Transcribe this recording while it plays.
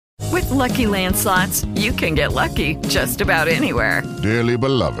Lucky Land Slots, you can get lucky just about anywhere. Dearly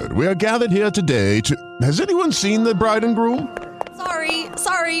beloved, we are gathered here today to... Has anyone seen the bride and groom?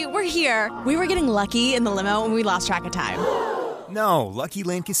 Sorry, we're here. We were getting lucky in the limo and we lost track of time. No, Lucky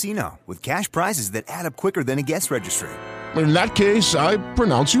Land Casino, with cash prizes that add up quicker than a guest registry. In that case, I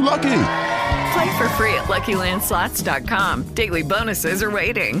pronounce you lucky. Play for free at LuckyLandSlots.com. Daily bonuses are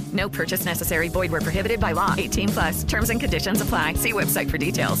waiting. No purchase necessary. Void where prohibited by law. 18+. Terms and conditions apply. See website for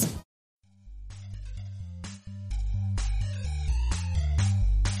details.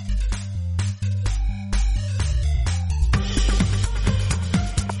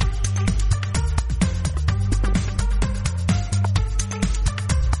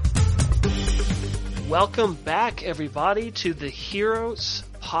 Welcome back, everybody, to the Heroes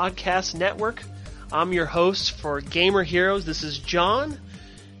Podcast Network. I'm your host for Gamer Heroes. This is John,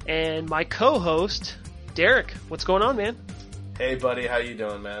 and my co-host, Derek. What's going on, man? Hey, buddy. How you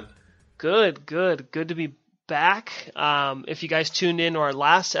doing, man? Good to be back. If you guys tuned in to our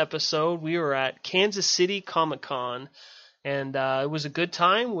last episode, we were at Kansas City Comic-Con, and it was a good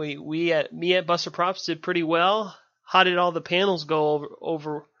time. Me at Buster Props did pretty well. How did all the panels go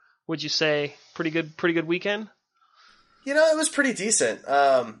over would you say? Pretty good weekend? You know, it was pretty decent.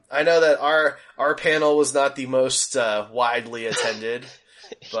 I know that our panel was not the most widely attended,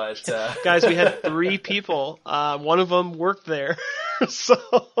 but guys, we had 3 people. One of them worked there,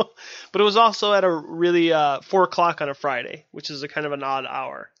 but it was also at a really 4:00 on a Friday, which is a kind of an odd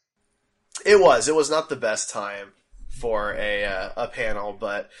hour. It was not the best time for a panel,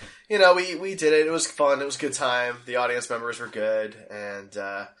 but you know, we did it. It was fun. It was a good time. The audience members were good, and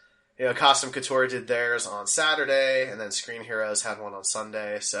you know, Costume Couture did theirs on Saturday, and then Screen Heroes had one on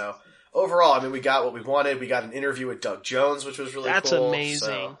Sunday. So overall, I mean, we got what we wanted. We got an interview with Doug Jones, which was really cool. That's amazing.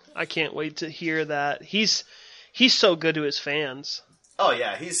 So. I can't wait to hear that. He's so good to his fans. Oh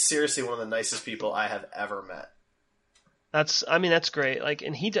yeah, he's seriously one of the nicest people I have ever met. That's great. Like,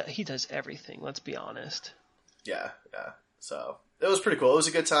 and he does everything. Let's be honest. Yeah. So it was pretty cool. It was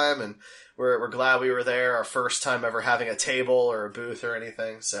a good time, and we're glad we were there. Our first time ever having a table or a booth or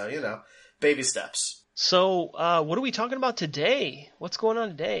anything. So, you know, baby steps. So, what are we talking about today? What's going on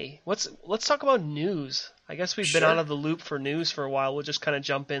today? Let's talk about news. I guess we've been out of the loop for news for a while. We'll just kind of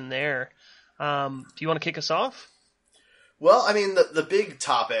jump in there. Do you want to kick us off? Well, I mean, the big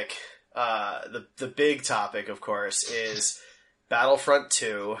topic, the big topic, of course, is Battlefront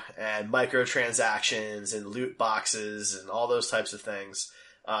 2 and microtransactions and loot boxes and all those types of things.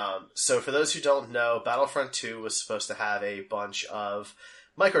 So for those who don't know, Battlefront 2 was supposed to have a bunch of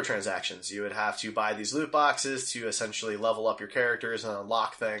microtransactions. You would have to buy these loot boxes to essentially level up your characters and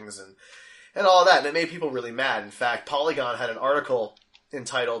unlock things and all that. And it made people really mad. In fact, Polygon had an article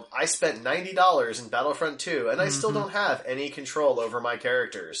entitled, "I spent $90 in Battlefront 2 and I still don't have any control over my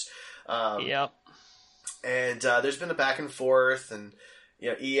characters." Yep. And there's been a back and forth, and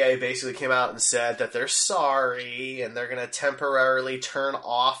you know, EA basically came out and said that they're sorry and they're going to temporarily turn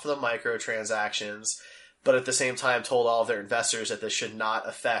off the microtransactions, but at the same time told all of their investors that this should not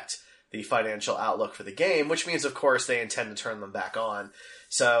affect the financial outlook for the game, which means, of course, they intend to turn them back on.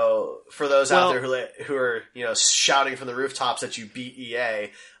 So for those out there who are, you know, shouting from the rooftops that you beat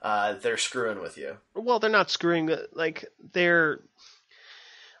EA, they're screwing with you. Well, they're not screwing. Like,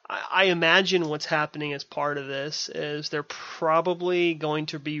 I imagine what's happening as part of this is they're probably going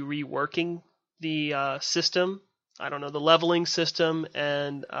to be reworking the system. I don't know, the leveling system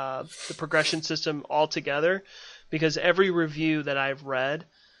and the progression system altogether, because every review that I've read,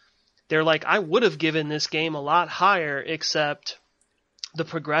 they're like, I would have given this game a lot higher, except the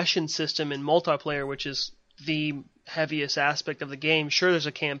progression system in multiplayer, which is the heaviest aspect of the game. Sure, there's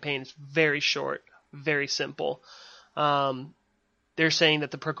a campaign. It's very short, very simple. They're saying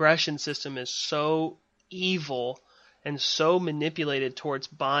that the progression system is so evil and so manipulated towards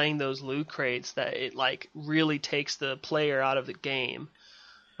buying those loot crates that it like really takes the player out of the game.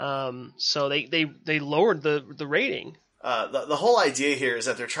 So they lowered the rating. The whole idea here is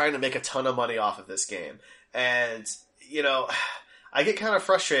that they're trying to make a ton of money off of this game. And, you know, I get kind of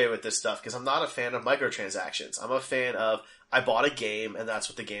frustrated with this stuff because I'm not a fan of microtransactions. I'm a fan of, I bought a game and that's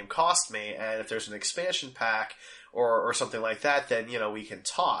what the game cost me. And if there's an expansion pack or something like that, then, you know, we can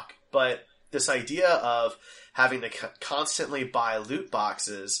talk. But this idea of having to constantly buy loot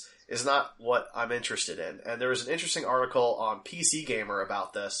boxes is not what I'm interested in. And there was an interesting article on PC Gamer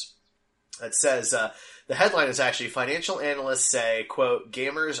about this that says, the headline is actually, financial analysts say, quote,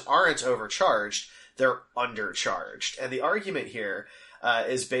 gamers aren't overcharged, they're undercharged. And the argument here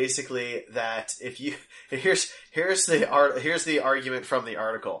is basically that if you, here's the argument from the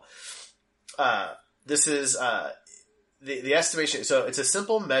article. This is, the estimation, so it's a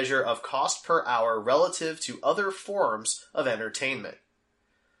simple measure of cost per hour relative to other forms of entertainment.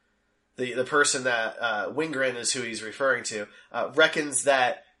 The person that Wingren is who he's referring to reckons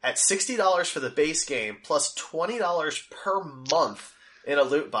that at $60 for the base game plus $20 per month in a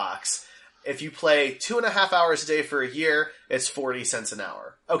loot box, if you play 2.5 hours a day for a year, it's 40 cents an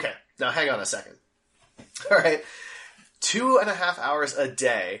hour. Okay, now hang on a second. All right, 2.5 hours a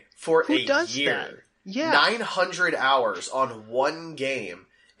day for Who a does year. that? Yeah. 900 hours on one game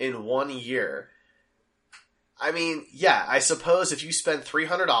in 1 year. I mean, yeah, I suppose if you spend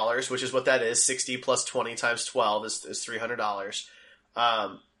 $300, which is what that is, 60 plus 20 times 12 is $300.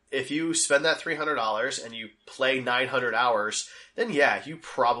 If you spend that $300 and you play 900 hours, then yeah, you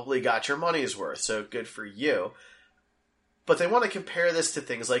probably got your money's worth, so good for you. But they want to compare this to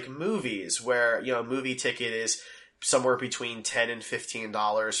things like movies, where, a movie ticket is somewhere between $10 and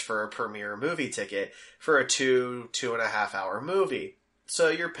 $15 for a premiere movie ticket for a 2.5 hour movie. So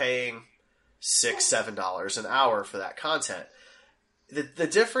you're paying $6, $7 an hour for that content. The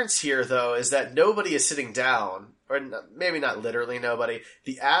difference here, though, is that nobody is sitting down, or maybe not literally nobody,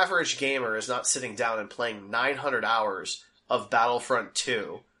 the average gamer is not sitting down and playing 900 hours of Battlefront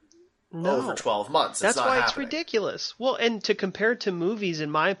 2 over 12 months. That's not why happening. It's ridiculous. Well, and to compare it to movies, in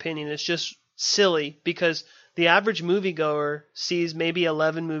my opinion, it's just silly, because the average moviegoer sees maybe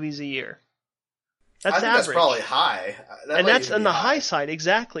 11 movies a year. That's I think average. that's probably high. And that's on the high side,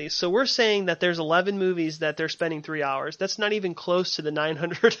 exactly. So we're saying that there's 11 movies that they're spending 3 hours. That's not even close to the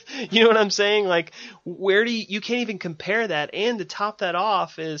 900. You know what I'm saying? Like, where do you can't even compare that. And to top that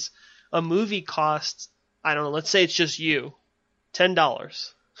off is a movie costs, I don't know, let's say it's just you,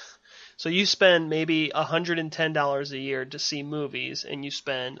 $10. So you spend maybe $110 a year to see movies, and you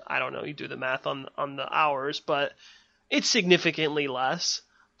spend, I don't know, you do the math on the hours, but it's significantly less.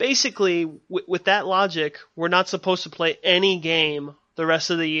 Basically, with that logic, we're not supposed to play any game the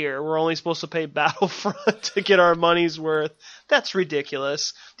rest of the year. We're only supposed to pay Battlefront to get our money's worth. That's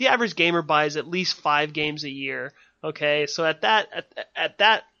ridiculous. The average gamer buys at least 5 games a year. Okay, so at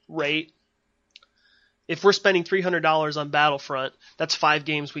that rate, if we're spending $300 on Battlefront, that's 5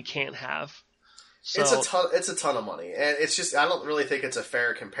 games we can't have. So, it's a ton of money, and it's just, I don't really think it's a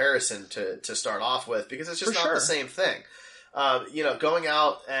fair comparison to start off with, because it's just not the same thing. Going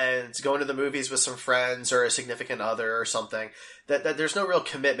out and going to the movies with some friends or a significant other or something, that there's no real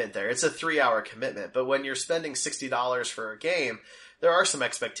commitment there. It's a 3-hour commitment. But when you're spending $60 for a game, there are some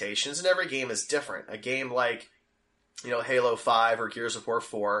expectations, and every game is different. A game like, Halo 5 or Gears of War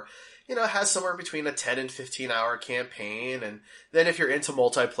 4, has somewhere between a 10 and 15 hour campaign. And then if you're into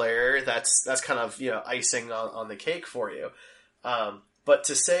multiplayer, that's kind of, icing on the cake for you. But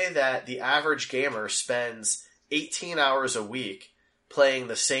to say that the average gamer spends 18 hours a week playing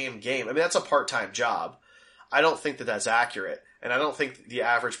the same game, I mean, that's a part-time job. I don't think that that's accurate. And I don't think the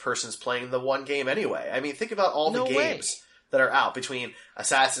average person's playing the one game anyway. I mean, think about all the games that are out between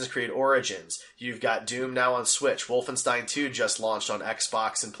Assassin's Creed Origins. You've got Doom now on Switch. Wolfenstein 2 just launched on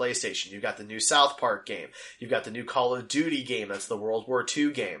Xbox and PlayStation. You've got the new South Park game. You've got the new Call of Duty game. That's the World War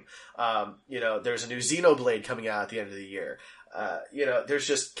II game. There's a new Xenoblade coming out at the end of the year. There's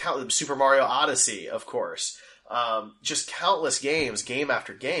just Super Mario Odyssey, of course. Just countless games, game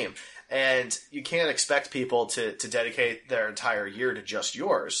after game. And you can't expect people to dedicate their entire year to just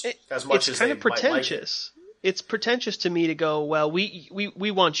yours as much as they might like it. It's kind of pretentious. It's pretentious to me to go, well, we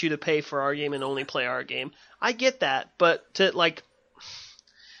want you to pay for our game and only play our game. I get that, but to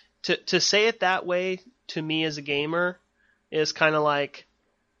say it that way to me as a gamer is kind of like,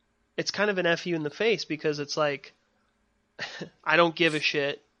 it's kind of an F you in the face, because it's like, I don't give a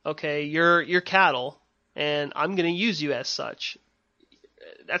shit. Okay, you're cattle, and I'm going to use you as such.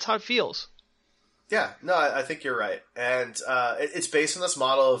 That's how it feels. Yeah, no, I think you're right. And it's based on this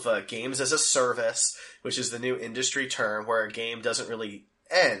model of games as a service, which is the new industry term, where a game doesn't really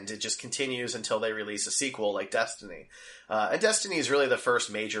end. It just continues until they release a sequel, like Destiny. And Destiny is really the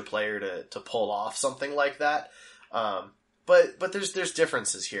first major player to pull off something like that. But there's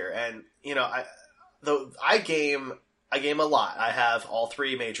differences here. And, I game a lot. I have all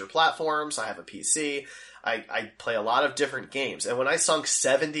 3 major platforms. I have a PC. I play a lot of different games. And when I sunk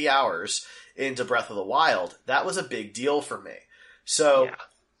 70 hours into Breath of the Wild, that was a big deal for me. So,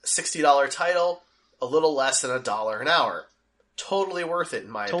 $60 title, a little less than $1 an hour. Totally worth it,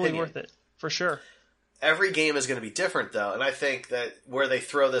 in my opinion. Totally worth it, for sure. Every game is going to be different, though, and I think that where they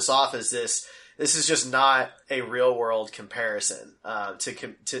throw this off is this is just not a real-world comparison.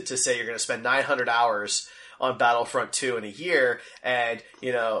 To say you're going to spend 900 hours on Battlefront 2 in a year, and,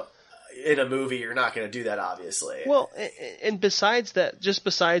 in a movie, you're not going to do that, obviously. Well, and besides that, just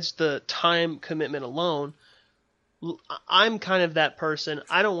besides the time commitment alone, I'm kind of that person.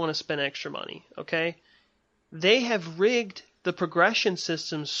 I don't want to spend extra money, okay? They have rigged the progression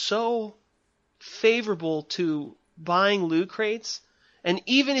system so favorable to buying loot crates, and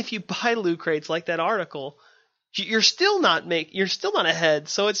even if you buy loot crates like that article, you're still not ahead.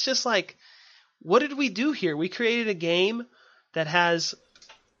 So it's just like, what did we do here? We created a game that has,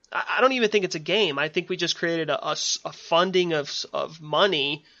 I don't even think it's a game. I think we just created a funding of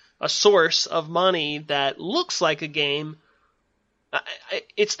money, a source of money that looks like a game.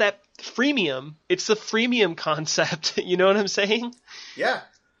 It's that freemium. It's the freemium concept. You know what I'm saying? Yeah.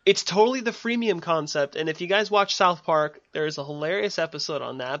 It's totally the freemium concept. And if you guys watch South Park, there's a hilarious episode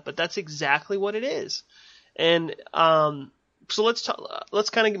on that, but that's exactly what it is. And so let's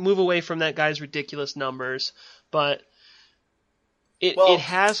kind of move away from that guy's ridiculous numbers, but it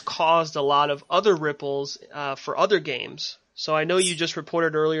has caused a lot of other ripples for other games. So I know you just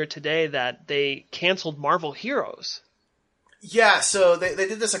reported earlier today that they canceled Marvel Heroes. Yeah, so they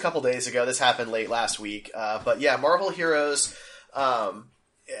did this a couple days ago. This happened late last week. But yeah, Marvel Heroes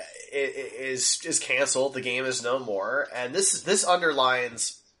is canceled. The game is no more. And this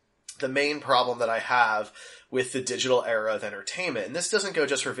underlines the main problem that I have with the digital era of entertainment. And this doesn't go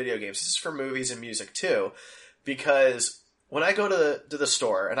just for video games. This is for movies and music too. Because when I go to the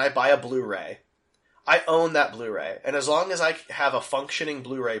store and I buy a Blu-ray, I own that Blu-ray. And as long as I have a functioning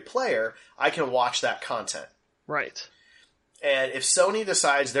Blu-ray player, I can watch that content. Right. And if Sony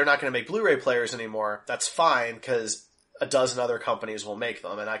decides they're not going to make Blu-ray players anymore, that's fine, because a dozen other companies will make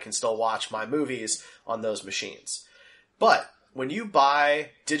them, and I can still watch my movies on those machines. But when you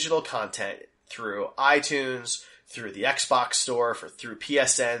buy digital content through iTunes, through the Xbox Store, through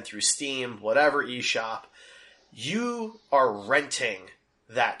PSN, through Steam, whatever eShop, you are renting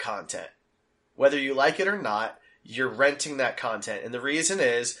that content. Whether you like it or not, you're renting that content. And the reason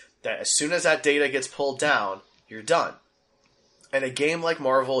is that as soon as that data gets pulled down, you're done. And a game like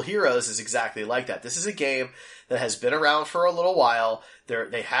Marvel Heroes is exactly like that. This is a game that has been around for a little while.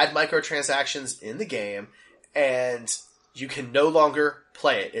 They had microtransactions in the game, and you can no longer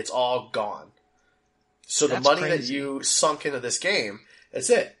play it. It's all gone. So the money that you sunk into this game, that's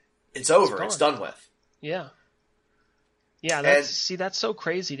it. It's over. It's done with. Yeah. Yeah, that's so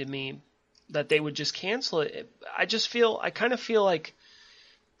crazy to me that they would just cancel it. I kind of feel like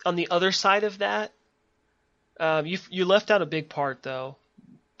on the other side of that, you left out a big part, though.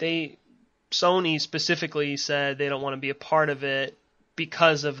 Sony specifically said they don't want to be a part of it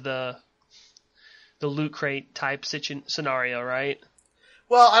because of the loot crate type scenario, right?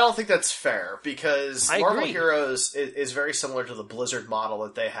 Well, I don't think that's fair, because Marvel agree. Heroes is very similar to the Blizzard model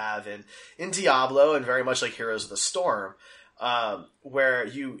that they have in Diablo, and very much like Heroes of the Storm, where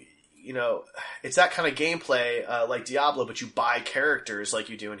you know, it's that kind of gameplay like Diablo, but you buy characters like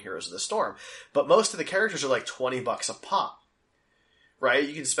you do in Heroes of the Storm. But most of the characters are like $20 a pop, right?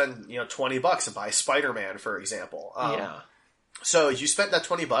 You can spend $20 and buy Spider-Man, for example. Yeah. So you spent that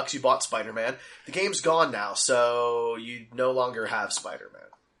 $20, you bought Spider-Man. The game's gone now, so you no longer have Spider-Man.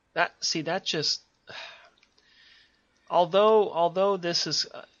 That just. Although this is,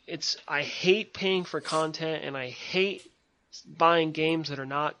 I hate paying for content, and I hate buying games that are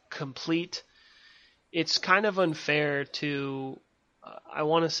not complete. It's kind of unfair to, I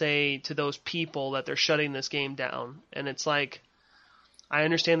want to say, to those people that they're shutting this game down. And it's like, I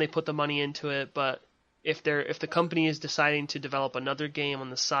understand they put the money into it, but if the company is deciding to develop another game on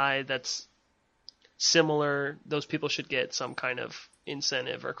the side that's similar, those people should get some kind of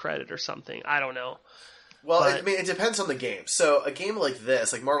incentive or credit or something. I don't know. Well, it depends on the game. So a game like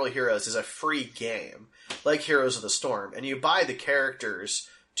this, like Marvel Heroes, is a free game, like Heroes of the Storm, and you buy the characters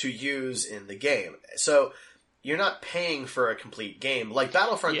to use in the game. So you're not paying for a complete game. Like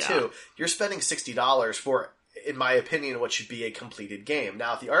Battlefront 2, you're spending $60 for, in my opinion, what should be a completed game.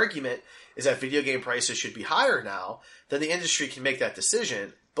 Now, if the argument is that video game prices should be higher now, then the industry can make that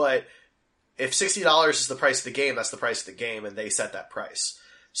decision. But if $60 is the price of the game, that's the price of the game, and they set that price.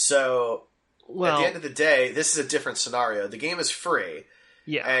 So at the end of the day, this is a different scenario. The game is free,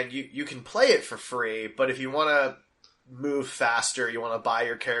 and you can play it for free, but if you want to move faster, you want to buy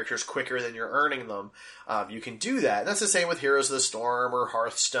your characters quicker than you're earning them, you can do that. And that's the same with Heroes of the Storm or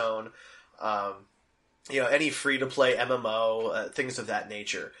Hearthstone, any free-to-play MMO, things of that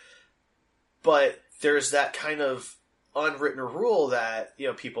nature. But there's that kind of unwritten rule that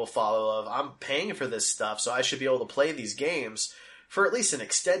people follow of, I'm paying for this stuff, so I should be able to play these games for at least an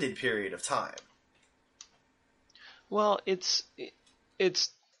extended period of time. Well, it's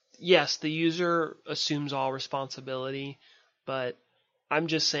yes, the user assumes all responsibility, but I'm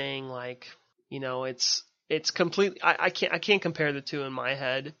just saying, it's completely. I can't compare the two in my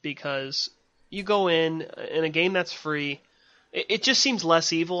head, because you go in a game that's free. It just seems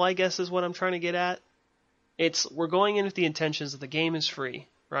less evil, I guess, is what I'm trying to get at. We're going in with the intentions that the game is free,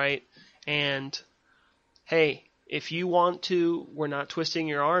 right? And hey, if you want to, we're not twisting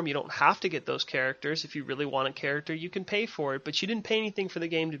your arm. You don't have to get those characters. If you really want a character, you can pay for it, but you didn't pay anything for the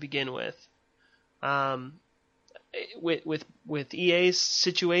game to begin with. With EA's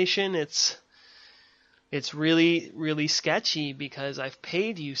situation, it's really, really sketchy because I've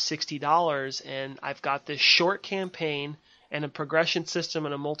paid you $60 and I've got this short campaign and a progression system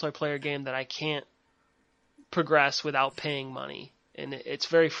and a multiplayer game that I can't progress without paying money. And it's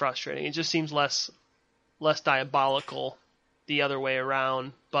very frustrating. It just seems less diabolical the other way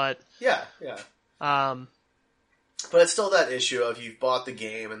around. But yeah. But it's still that issue of you've bought the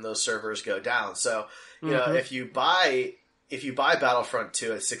game and those servers go down. So, you know, if you buy Battlefront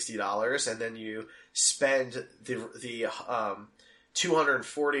 2 at $60 and then you spend the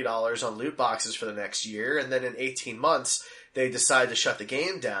 $240 on loot boxes for the next year, and then in 18 months they decide to shut the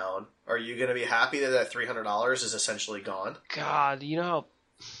game down, are you going to be happy that $300 is essentially gone? God, you know how...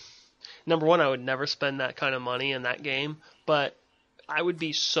 Number one, I would never spend that kind of money in that game, but I would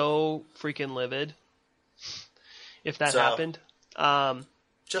be so freaking livid if that happened.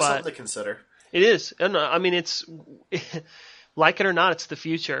 Just something to consider. It is. I mean, it's like it or not, it's the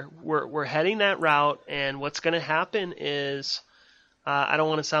future. We're heading that route, and what's going to happen is, I don't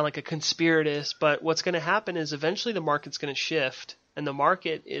want to sound like a conspiratist, but what's going to happen is eventually the market's going to shift, and the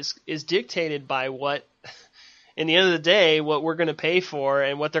market is dictated by what, in the end of the day, what we're going to pay for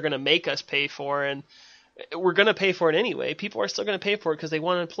and what they're going to make us pay for, and we're going to pay for it anyway. People are still going to pay for it because they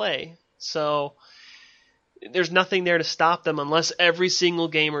want to play. So there's nothing there to stop them unless every single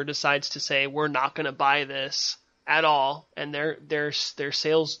gamer decides to say, we're not going to buy this at all, and their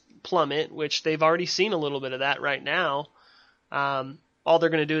sales plummet, which they've already seen a little bit of that right now. All they're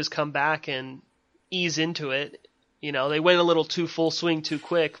going to do is come back and ease into it. You know, they went a little too full swing too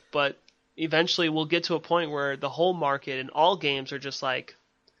quick, but eventually we'll get to a point where the whole market and all games are just like,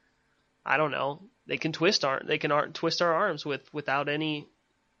 I don't know, they can twist our arms without any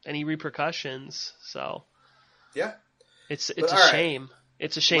repercussions. So yeah, it's a shame.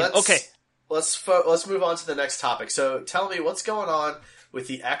 It's a shame. Okay, let's move on to the next topic. So tell me what's going on with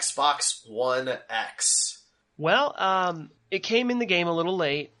the Xbox One X. Well, it came in the game a little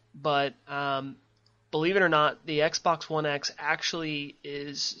late, but believe it or not, the Xbox One X actually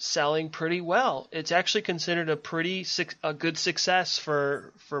is selling pretty well. It's actually considered a good success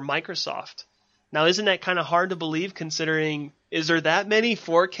for Microsoft. Now, isn't that kind of hard to believe, considering, is there that many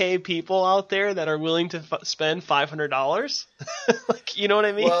 4K people out there that are willing to spend $500? Like, you know what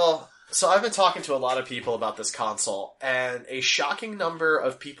I mean? Well, so I've been talking to a lot of people about this console, and a shocking number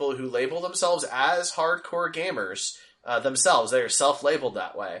of people who label themselves as hardcore gamers themselves, they are self-labeled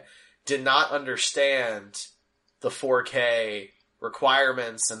that way, did not understand the 4K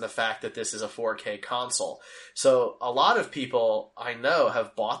requirements and the fact that this is a 4K console. So a lot of people I know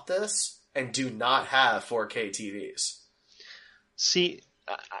have bought this and do not have 4K TVs. See,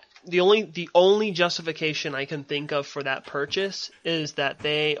 the only justification I can think of for that purchase is that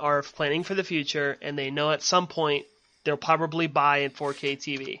they are planning for the future and they know at some point they'll probably buy a 4K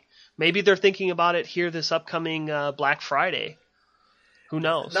TV. Maybe they're thinking about it here this upcoming Black Friday. Who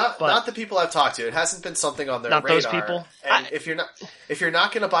knows? Not the people I've talked to. It hasn't been something on their radar. Not those people. And if you're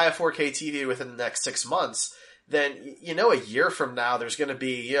not going to buy a 4K TV within the next 6 months, then a year from now there's going to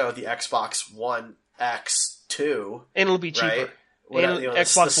be the Xbox One X2, and it'll be cheaper. Right?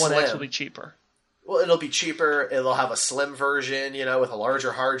 Xbox One X will be cheaper. Well, it'll be cheaper. It'll have a slim version, with a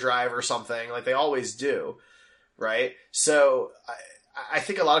larger hard drive or something, like they always do, right? So I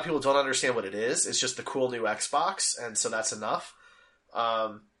think a lot of people don't understand what it is. It's just the cool new Xbox, and so that's enough.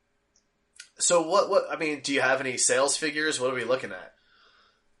 So what? I mean, do you have any sales figures? What are we looking at?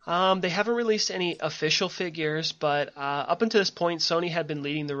 They haven't released any official figures, but up until this point, Sony had been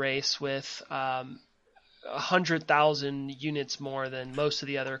leading the race with 100,000 units more than most of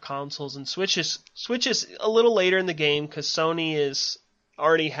the other consoles, and Switch is a little later in the game because Sony is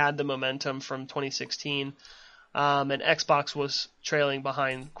already had the momentum from 2016, and Xbox was trailing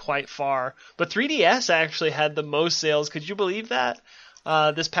behind quite far. But 3DS actually had the most sales. Could you believe that?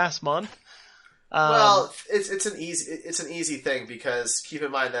 This past month. Well, it's an easy thing because keep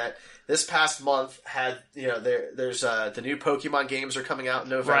in mind that this past month had there's the new Pokemon games are coming out in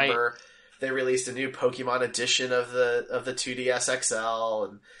November. Right. They released a new Pokemon edition of the 2DS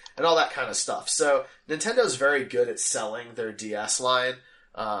XL and all that kind of stuff. So Nintendo's very good at selling their DS line,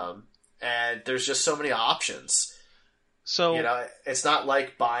 and there's just so many options. So it's not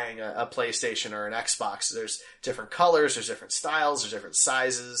like buying a PlayStation or an Xbox. There's different colors, there's different styles, there's different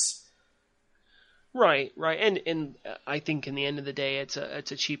sizes. Right, and I think in the end of the day, it's a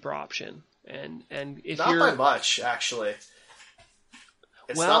cheaper option, and if Not you're by much, actually.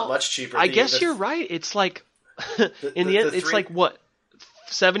 It's well, not much cheaper. I guess you're right. It's like in the end, it's like what,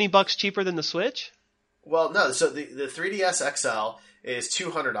 $70 cheaper than the Switch? Well, no. So the 3DS XL is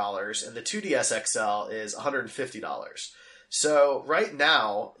 $200, and the 2DS XL is $150. So right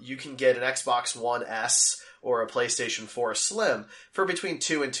now, you can get an Xbox One S or a PlayStation 4 Slim for between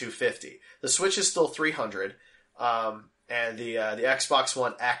 $200 and $250. The Switch is still $300, and the Xbox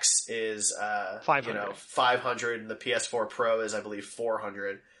One X is $500, and the PS4 Pro is, I believe,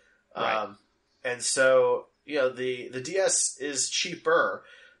 $400. Right. And so the DS is cheaper,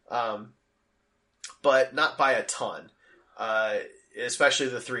 but not by a ton, especially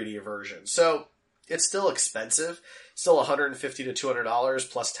the 3D version. So it's still expensive, still $150 to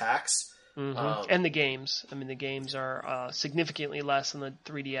 $200 plus tax. Mm-hmm. And the games. I mean, the games are significantly less than the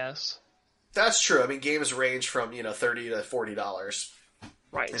 3DS. That's true. I mean, games range from $30 to $40,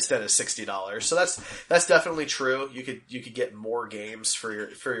 right, instead of $60. So that's definitely true. You could get more games for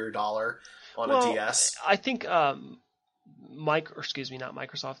your dollar on a DS. I think not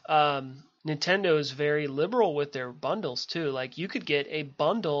Microsoft. Nintendo is very liberal with their bundles too. Like you could get a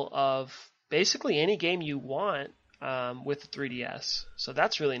bundle of basically any game you want with the 3DS. So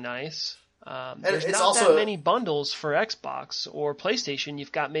that's really nice. There's it's not also that many bundles for Xbox or PlayStation.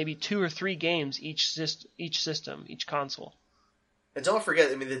 You've got maybe 2 or 3 games each system, each console. And don't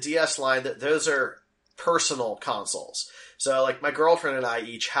forget, I mean, the DS line, those are personal consoles. So, like, my girlfriend and I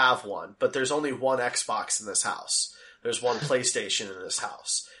each have one, but there's only one Xbox in this house. There's one PlayStation in this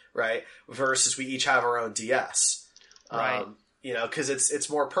house, right? Versus we each have our own DS. Right. Because it's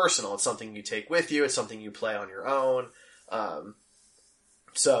more personal. It's something you take with you. It's something you play on your own.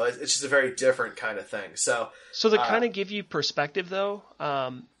 So it's just a very different kind of thing. So to kind of give you perspective, though,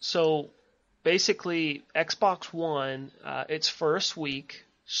 so basically Xbox One, its first week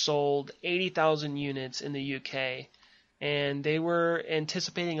sold 80,000 units in the UK, and they were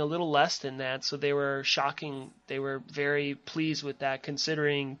anticipating a little less than that. So they were very pleased with that,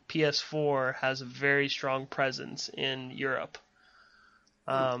 considering PS4 has a very strong presence in Europe.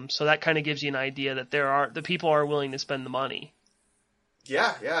 So that kind of gives you an idea that the people are willing to spend the money.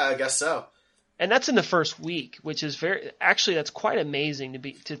 Yeah, I guess so. And that's in the first week, which is that's quite amazing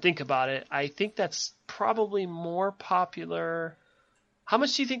to think about it. I think that's probably more popular. How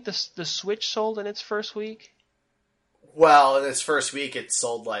much do you think the Switch sold in its first week? Well, in its first week, it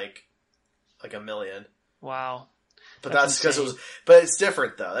sold like 1 million. Wow. But that's because but it's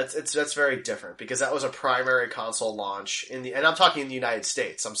different though. That's very different because that was a primary console launch and I'm talking in the United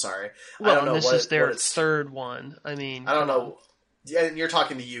States. I'm sorry. Well, I don't know this is their third one. I mean, I don't know. Yeah, and you're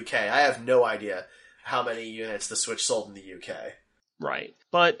talking the UK. I have no idea how many units the Switch sold in the UK. Right.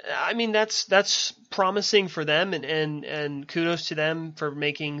 But I mean that's promising for them and kudos to them for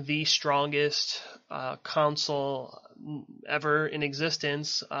making the strongest console ever in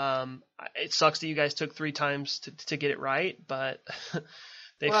existence. It sucks that you guys took 3 times to get it right, but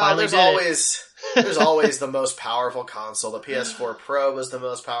finally did it. There's always the most powerful console. The PS4 Pro was the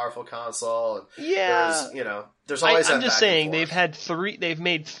most powerful console. And yeah. There's always that. I'm just saying they've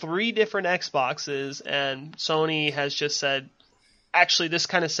made 3 different Xboxes, and Sony has just said, actually this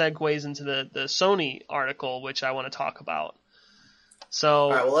kind of segues into the Sony article, which I want to talk about. So,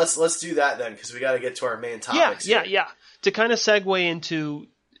 all right, well let's do that then, because we got to get to our main topics. Yeah. To kind of segue into,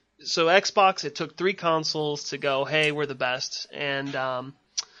 so Xbox, it took 3 consoles to go, hey, we're the best, and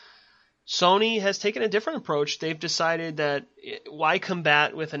Sony has taken a different approach. They've decided that why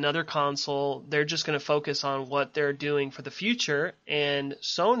combat with another console? They're just going to focus on what they're doing for the future, and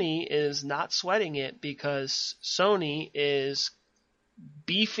Sony is not sweating it because Sony is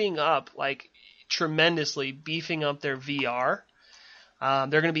beefing up, tremendously beefing up their VR.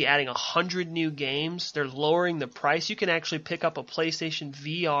 They're going to be adding 100 new games. They're lowering the price. You can actually pick up a PlayStation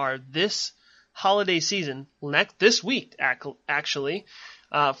VR this holiday season, this week actually,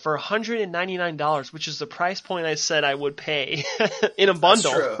 for $199, which is the price point I said I would pay in a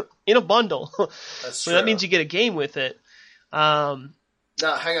bundle. That's true. In a bundle. That's so true. that means you get a game with it. Now,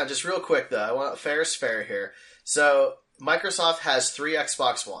 hang on, just real quick though. I want fair is fair here. So Microsoft has 3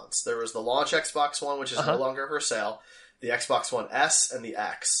 Xbox Ones. There was the launch Xbox One, which is no longer for sale, the Xbox One S, and the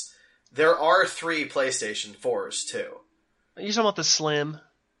X. There are 3 PlayStation 4s too. Are you talking about the Slim?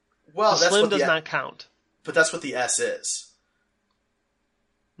 Well, the Slim does not count. But that's what the S is.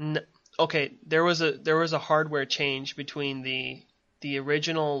 Okay, there was a hardware change between the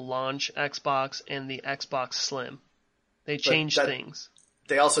original launch Xbox and the Xbox Slim. They changed things.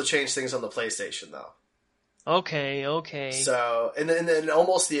 They also changed things on the PlayStation though. Okay. So, and then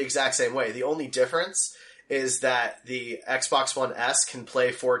almost the exact same way. The only difference is that the Xbox One S can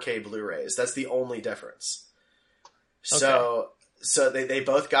play 4K Blu-rays. That's the only difference. So they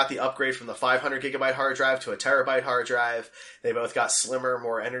both got the upgrade from the 500 gigabyte hard drive to a terabyte hard drive. They both got slimmer,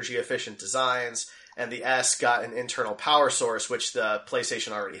 more energy efficient designs, and the S got an internal power source, which the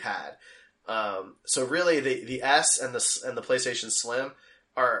PlayStation already had. So really, the S and the PlayStation Slim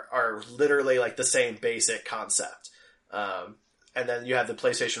are literally like the same basic concept. And then you have the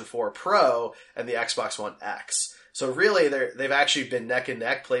PlayStation 4 Pro and the Xbox One X. So really, they've actually been neck and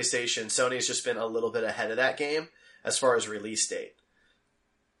neck. Sony's just been a little bit ahead of that game as far as release date.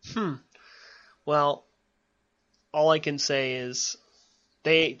 Well, all I can say is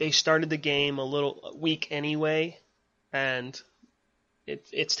they started the game a little weak anyway, and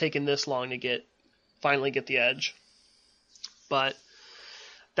it's taken this long to finally get the edge. But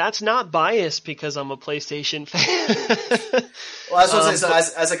that's not biased because I'm a PlayStation fan. Well, that's what I'm saying.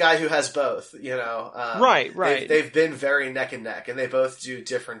 So as a guy who has both, right. They've been very neck and neck, and they both do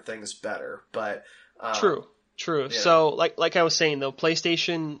different things better. But True. Yeah. So, like I was saying, though,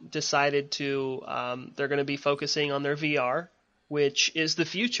 PlayStation decided to they're going to be focusing on their VR, which is the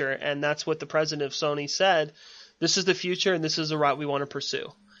future, and that's what the president of Sony said. This is the future, and this is the route we want to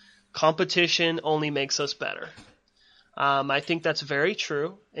pursue. Competition only makes us better. I think that's very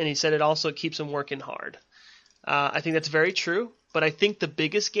true, and he said it also keeps him working hard. I think that's very true, but I think the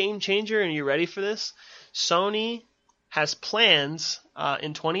biggest game changer, and you ready for this? Sony has plans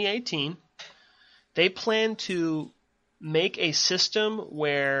in 2018. They plan to make a system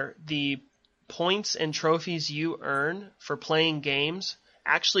where the points and trophies you earn for playing games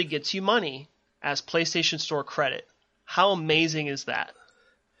actually gets you money as PlayStation Store credit. How amazing is that?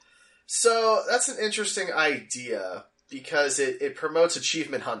 So that's an interesting idea because it promotes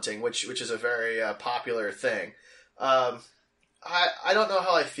achievement hunting, which is a very popular thing. I don't know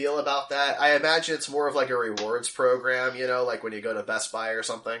how I feel about that. I imagine it's more of like a rewards program, like when you go to Best Buy or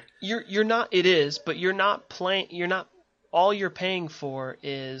something. You're not. It is, but you're not playing. You're not. All you're paying for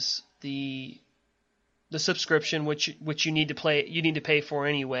is the subscription, which you need to play. You need to pay for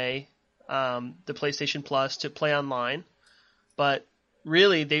anyway. The PlayStation Plus to play online, but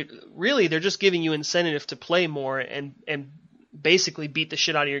really they're just giving you incentive to play more and basically beat the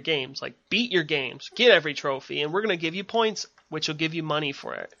shit out of your games. Like, beat your games, get every trophy, and we're going to give you points, which will give you money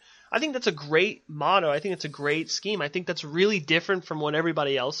for it. I think that's a great motto. I think it's a great scheme. I think that's really different from what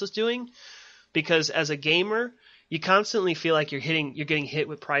everybody else is doing, because as a gamer, you constantly feel like you're getting hit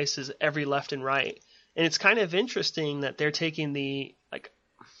with prices every left and right. And it's kind of interesting that they're taking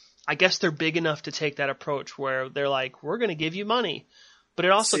I guess they're big enough to take that approach where they're like, we're going to give you money. But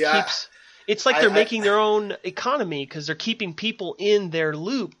it also keeps... It's like they're making their own economy because they're keeping people in their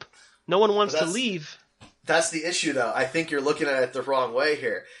loop. No one wants to leave. That's the issue, though. I think you're looking at it the wrong way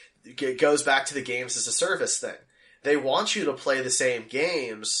here. It goes back to the games as a service thing. They want you to play the same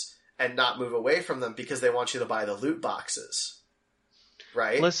games and not move away from them because they want you to buy the loot boxes.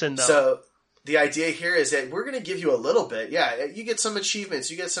 Right? Listen, though. So the idea here is that we're going to give you a little bit. Yeah, you get some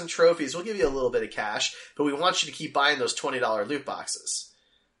achievements, you get some trophies. We'll give you a little bit of cash, but we want you to keep buying those $20 loot boxes.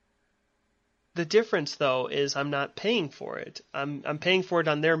 The difference, though, is I'm not paying for it. I'm paying for it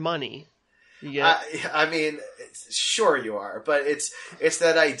on their money. I mean, sure you are, but it's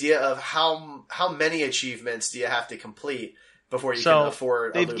that idea of how many achievements do you have to complete before you can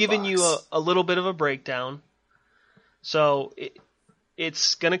afford a loot box. They've given you a little bit of a breakdown. So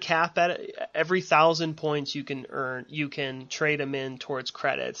it's going to cap at every 1,000 points you can earn. You can trade them in towards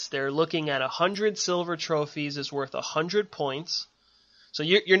credits. They're looking at 100 silver trophies is worth 100 points. So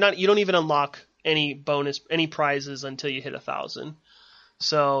you don't even unlock any prizes until you hit 1,000.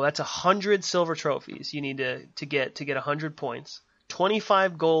 So that's 100 silver trophies you need to get 100 points.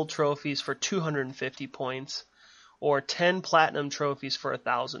 25 gold trophies for 250 points, or 10 platinum trophies for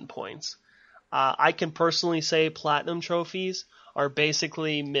 1,000 points. I can personally say platinum trophies are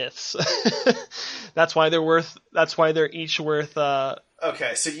basically myths. That's why they're each worth.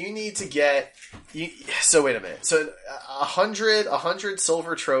 Okay, so you need to get. So wait a minute. So 100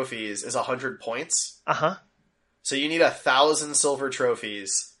 silver trophies is 100 points. So you need 1,000 silver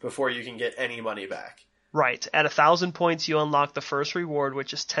trophies before you can get any money back. Right. At 1,000 points, you unlock the first reward,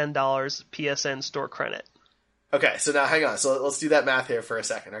 which is $10 PSN store credit. Okay, so now hang on. So let's do that math here for a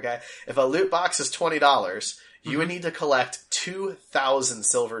second, okay? If a loot box is $20, you would need to collect 2,000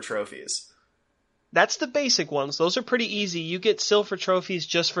 silver trophies. That's the basic ones. Those are pretty easy. You get silver trophies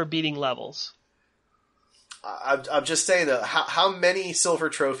just for beating levels. I'm just saying, though, how many silver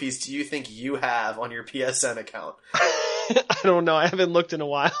trophies do you think you have on your PSN account? I don't know. I haven't looked in a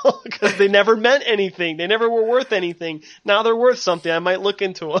while because they never meant anything. They never were worth anything. Now they're worth something. I might look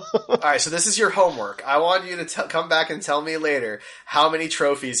into them. All right, so this is your homework. I want you to come back and tell me later how many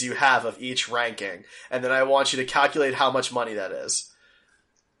trophies you have of each ranking, and then I want you to calculate how much money that is.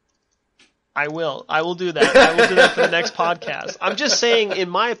 I will. I will do that. I will do that for the next podcast. I'm just saying, in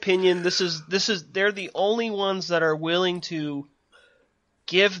my opinion, they're the only ones that are willing to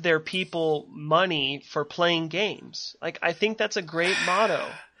give their people money for playing games. Like, I think that's a great motto.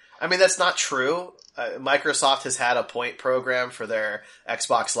 I mean, that's not true. Microsoft has had a point program for their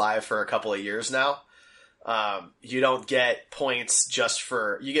Xbox Live for a couple of years now. You don't get points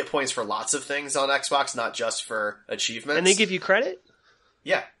you get points for lots of things on Xbox, not just for achievements. And they give you credit?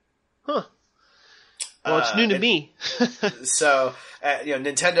 Yeah. Huh. Well, it's new to me. So,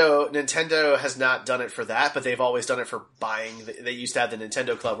 Nintendo has not done it for that, but they've always done it for buying. They used to have the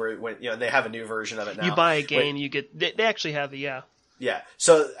Nintendo Club where they have a new version of it now. You buy a game, you get. They actually have it, yeah. Yeah.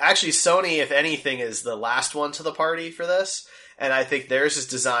 So actually, Sony, if anything, is the last one to the party for this, and I think theirs is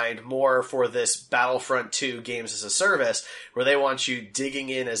designed more for this Battlefront 2 games as a service, where they want you digging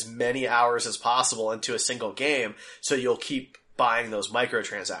in as many hours as possible into a single game, so you'll keep buying those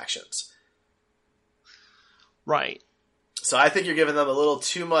microtransactions. Right. So I think you're giving them a little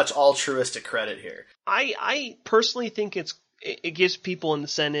too much altruistic credit here. I personally think it gives people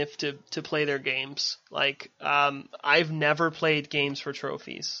incentive to play their games. Like, I've never played games for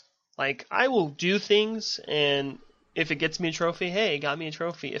trophies. Like, I will do things, and if it gets me a trophy, hey, it got me a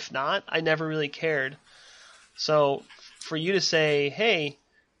trophy. If not, I never really cared. So for you to say, hey,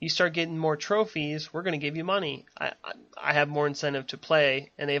 you start getting more trophies, we're going to give you money. I have more incentive to play,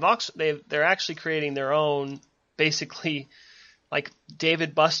 and they're actually creating their own, basically, like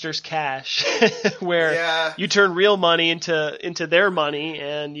David Buster's Cash, where you turn real money into their money,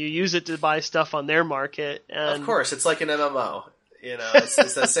 and you use it to buy stuff on their market. And of course, it's like an MMO. It's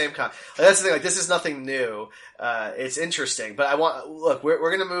the same kind. That's the thing. Like, this is nothing new. It's interesting, but we're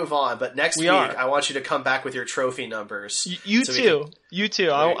going to move on. But next week, I want you to come back with your trophy numbers. You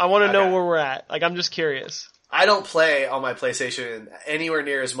too. I want to know where we're at. Like, I'm just curious. I don't play on my PlayStation anywhere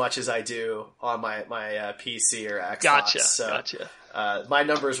near as much as I do on my PC or Xbox. Gotcha. My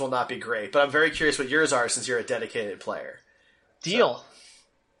numbers will not be great, but I'm very curious what yours are since you're a dedicated player. Deal.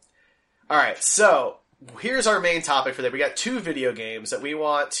 All right, so here's our main topic for today. We got 2 video games that we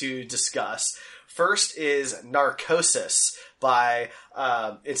want to discuss. First is Narcosis by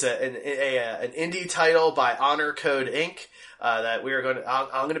it's an indie title by Honor Code Inc. That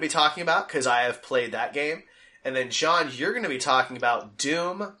I'm going to be talking about because I have played that game. And then, John, you're going to be talking about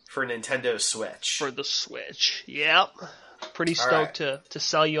Doom for Nintendo Switch. For the Switch, yep. Pretty stoked to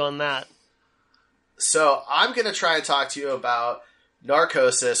sell you on that. So I'm going to try and talk to you about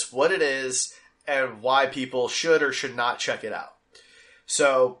Narcosis, what it is, and why people should or should not check it out.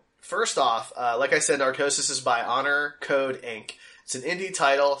 So, first off, like I said, Narcosis is by Honor Code Inc. It's an indie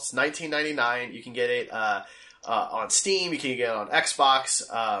title. It's $19.99. You can get it on Steam. You can get it on Xbox.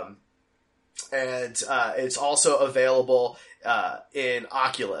 And it's also available in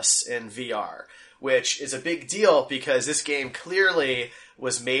Oculus in VR, which is a big deal because this game clearly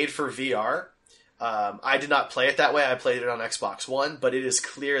was made for VR. I did not play it that way. I played it on Xbox One, but it is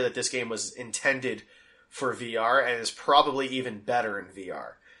clear that this game was intended for VR and is probably even better in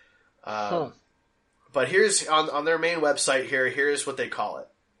VR. But here's, on their main website here's what they call it.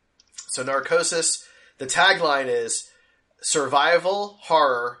 So Narcosis, the tagline is survival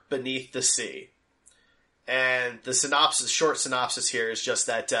horror beneath the sea. And the short synopsis here is just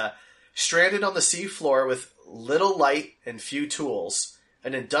that stranded on the sea floor with little light and few tools,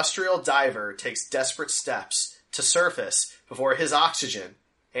 an industrial diver takes desperate steps to surface before his oxygen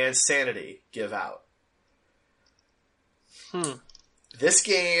and sanity give out. This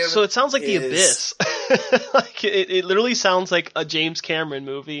game. So it sounds like The Abyss. Like it literally sounds like a James Cameron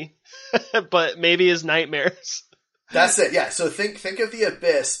movie, but maybe his nightmares. That's it. Yeah. So think of The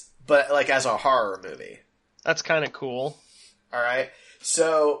Abyss, but like as a horror movie. That's kind of cool. All right.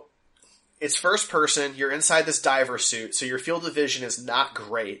 So it's first person. You're inside this diver suit, so your field of vision is not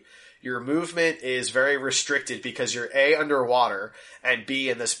great. Your movement is very restricted because you're A, underwater, and B,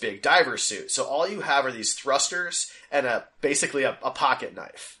 in this big diver suit. So all you have are these thrusters and basically a pocket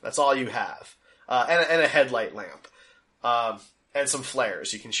knife. That's all you have. And a headlight lamp. And some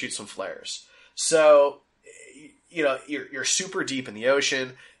flares. You can shoot some flares. So, you're super deep in the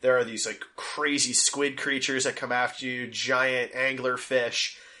ocean. There are these like crazy squid creatures that come after you, giant angler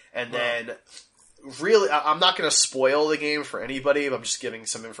fish, and then really, I'm not going to spoil the game for anybody, but I'm just giving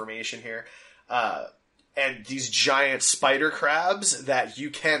some information here. And these giant spider crabs that you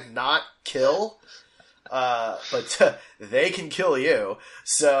cannot kill. but they can kill you.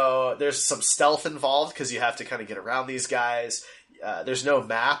 So there's some stealth involved because you have to kind of get around these guys. There's no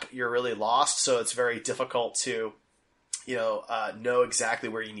map. You're really lost, so it's very difficult to, know exactly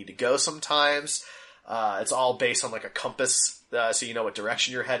where you need to go sometimes. It's all based on like a compass, so you know what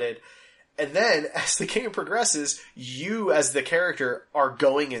direction you're headed. And then as the game progresses, you as the character are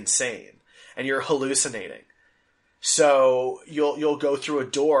going insane and you're hallucinating. So you'll go through a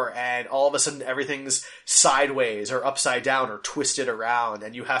door and all of a sudden everything's sideways or upside down or twisted around,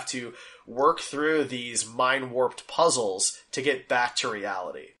 and you have to work through these mind-warped puzzles to get back to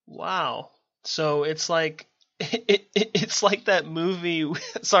reality. Wow. So it's like it's like that movie.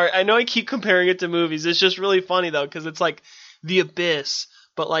 Sorry, I know I keep comparing it to movies. It's just really funny though, because it's like The Abyss,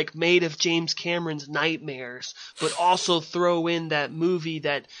 but like made of James Cameron's nightmares, but also throw in that movie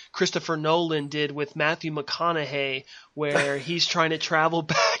that Christopher Nolan did with Matthew McConaughey where he's trying to travel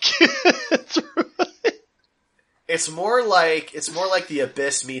back through. It's more like The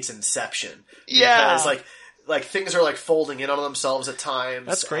Abyss meets Inception. Yeah. Because like things are like folding in on themselves at times.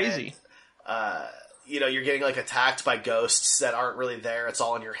 That's crazy. And, you're getting like attacked by ghosts that aren't really there. It's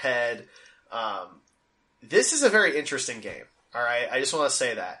all in your head. This is a very interesting game. All right, I just want to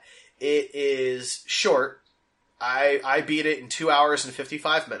say that. It is short. I beat it in 2 hours and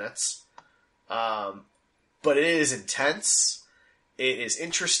 55 minutes. But it is intense. It is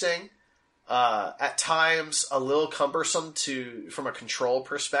interesting. At times a little cumbersome from a control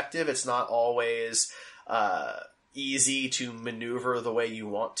perspective. It's not always easy to maneuver the way you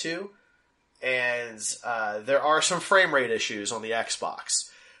want to. And there are some frame rate issues on the Xbox.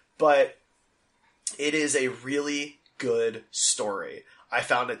 But it is a really good story. I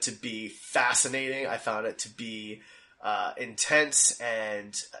found it to be fascinating. I found it to be intense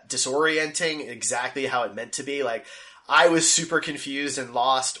and disorienting, exactly how it meant to be. Like, I was super confused and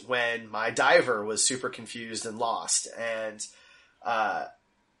lost when my diver was super confused and lost. And,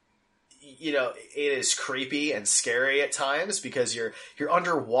 it is creepy and scary at times because you're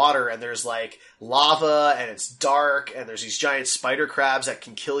underwater and there's like lava and it's dark and there's these giant spider crabs that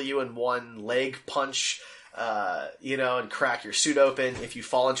can kill you in one leg punch. And crack your suit open. If you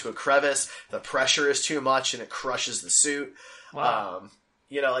fall into a crevice, the pressure is too much and it crushes the suit. Wow.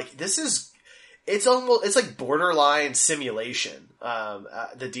 It's like borderline simulation.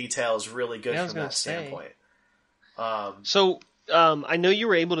 The detail is really good from that standpoint. I know you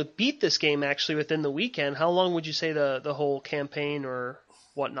were able to beat this game actually within the weekend. How long would you say the whole campaign or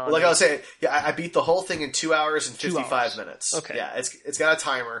whatnot? Like I was saying, I beat the whole thing in 2 hours and 55 minutes. Okay. Yeah, it's got a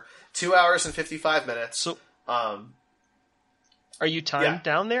timer. 2 hours and 55 minutes. So, are you timed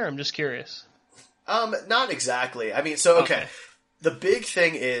down there? I'm just curious. Not exactly. I mean, okay. The big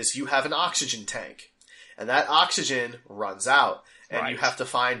thing is you have an oxygen tank, and that oxygen runs out, and you have to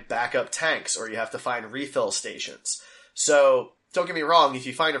find backup tanks, or you have to find refill stations. So, don't get me wrong, if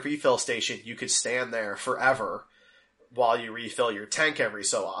you find a refill station, you could stand there forever while you refill your tank every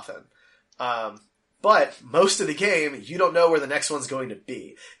so often. But most of the game, you don't know where the next one's going to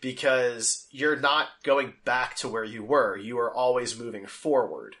be because you're not going back to where you were. You are always moving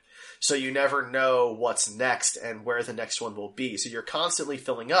forward. So you never know what's next and where the next one will be. So you're constantly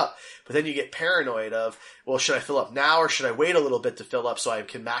filling up, but then you get paranoid of, well, should I fill up now or should I wait a little bit to fill up so I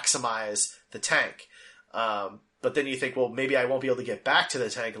can maximize the tank? But then you think, well, maybe I won't be able to get back to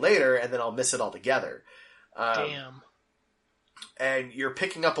the tank later and then I'll miss it altogether. Damn. And you're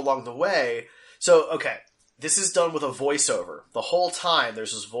picking up along the way. So, okay, this is done with a voiceover. The whole time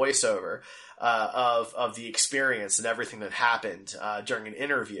there's this voiceover of the experience and everything that happened during an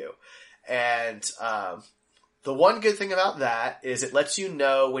interview. And the one good thing about that is it lets you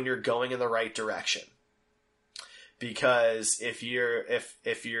know when you're going in the right direction. Because if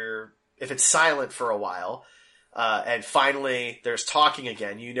it's silent for a while, and finally there's talking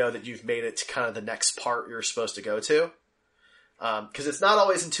again, you know that you've made it to kind of the next part you're supposed to go to. Because it's not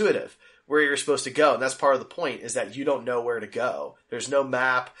always intuitive where you're supposed to go. And that's part of the point, is that you don't know where to go. There's no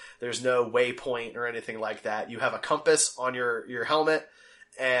map. There's no waypoint or anything like that. You have a compass on your helmet,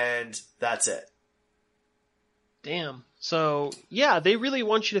 and that's it. Damn. So, yeah, they really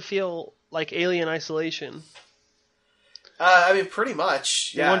want you to feel like Alien Isolation. I mean, pretty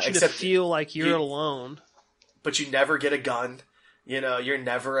much. They want you to feel like you're alone. But you never get a gun. You're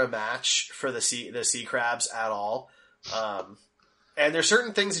never a match for the sea crabs at all. And there's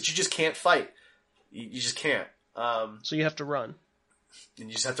certain things that you just can't fight. You just can't. So you have to run. And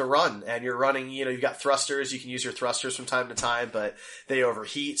you just have to run. And you're running, you've got thrusters. You can use your thrusters from time to time, but they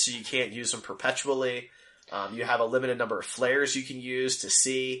overheat, so you can't use them perpetually. You have a limited number of flares you can use to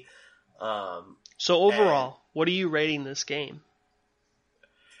see. So overall, what are you rating this game?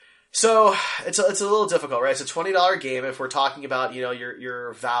 So it's a little difficult, right? It's a $20 game. If we're talking about,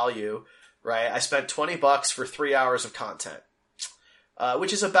 your value, right? I spent $20 for 3 hours of content,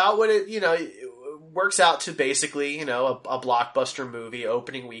 which is about what it works out to basically, a blockbuster movie,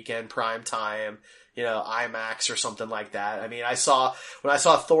 opening weekend, prime time, IMAX or something like that. I mean, when I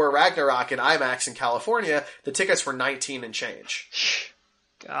saw Thor Ragnarok in IMAX in California, the tickets were 19 and change.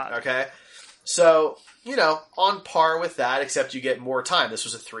 God. Okay. So, on par with that, except you get more time. This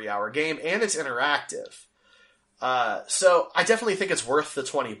was a 3-hour game and it's interactive. So I definitely think it's worth the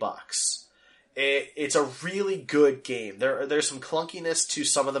 $20. It's a really good game. There's some clunkiness to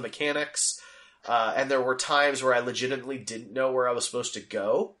some of the mechanics. And there were times where I legitimately didn't know where I was supposed to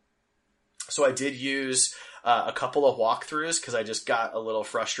go. So I did use a couple of walkthroughs because I just got a little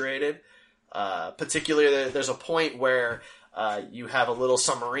frustrated. Particularly, there's a point where you have a little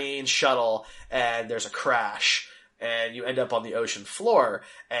submarine shuttle and there's a crash and you end up on the ocean floor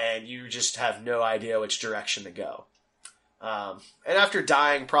and you just have no idea which direction to go. And after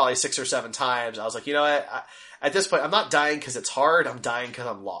dying probably 6 or 7 times, I was like, at this point, I'm not dying because it's hard. I'm dying because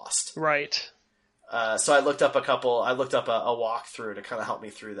I'm lost. Right. So I looked up a walkthrough to kind of help me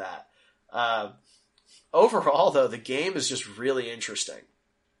through that. Overall, though, the game is just really interesting.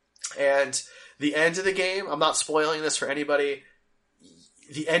 And the end of the game, I'm not spoiling this for anybody,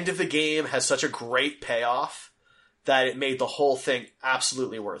 the end of the game has such a great payoff that it made the whole thing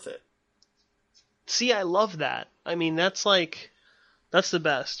absolutely worth it. See, I love that. I mean, that's the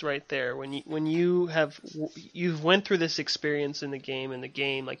best right there. When you've went through this experience in the game, and the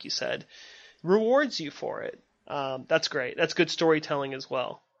game, like you said, rewards you for it. That's great. That's good storytelling as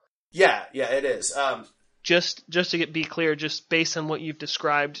well. Yeah, it is. Just to be clear, just based on what you've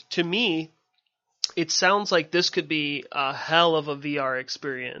described, to me, it sounds like this could be a hell of a VR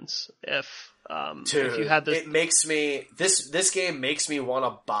experience if you had this. It makes me this game makes me want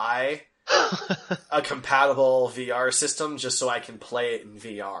to buy a compatible VR system just so I can play it in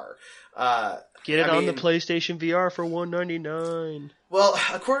VR. Get it on the PlayStation VR for $199. Well,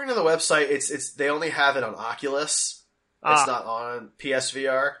 according to the website, it's they only have it on Oculus. It's not on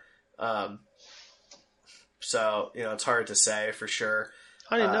PSVR. So, it's hard to say for sure.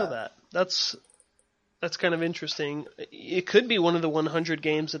 I didn't know that. That's kind of interesting. It could be one of the 100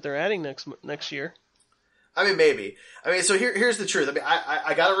 games that they're adding next year. I mean, maybe. I mean, so here's the truth. I mean,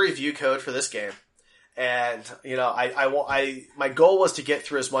 I got a review code for this game, and my goal was to get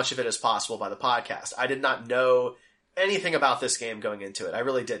through as much of it as possible by the podcast. I did not know anything about this game going into it. I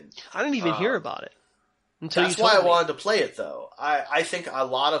really didn't. I didn't even hear about it until that's you told why me. I wanted to play it, though. I think a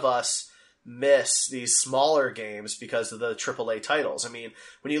lot of us miss these smaller games because of the AAA titles. I mean,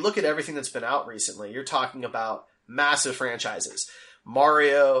 when you look at everything that's been out recently, you're talking about massive franchises.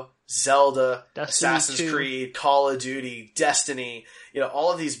 Mario, Zelda, Destiny Assassin's 2. Creed, Call of Duty, Destiny,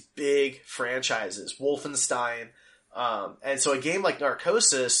 all of these big franchises, Wolfenstein. And so a game like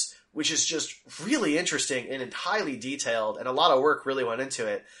Narcosis, which is just really interesting and highly detailed, and a lot of work really went into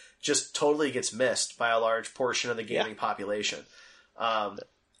it, just totally gets missed by a large portion of the gaming population.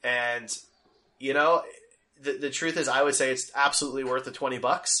 And, the truth is, I would say it's absolutely worth the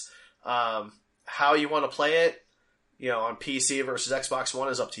 $20. How you want to play it, on PC versus Xbox One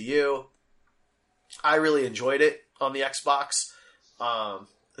is up to you. I really enjoyed it on the Xbox.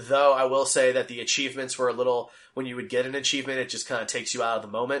 Though I will say that the achievements were a little, when you would get an achievement, it just kind of takes you out of the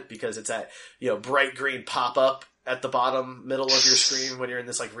moment because it's that, bright green pop-up at the bottom middle of your screen when you're in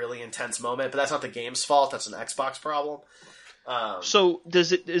this like really intense moment. But that's not the game's fault. That's an Xbox problem. So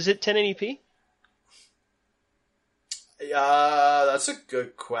is it 1080p? That's a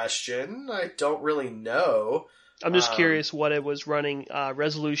good question. I don't really know. I'm just curious what it was running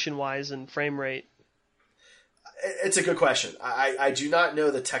resolution-wise and frame rate. It's a good question. I do not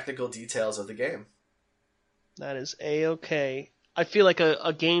know the technical details of the game. That is A-okay. I feel like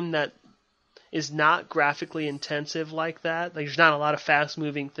a game that is not graphically intensive like that, like there's not a lot of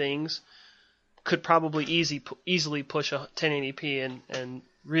fast-moving things, could probably easily push a 1080p and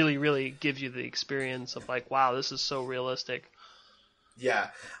really, really give you the experience of like, wow, this is so realistic. Yeah.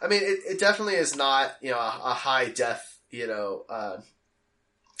 I mean, it definitely is not, a high def,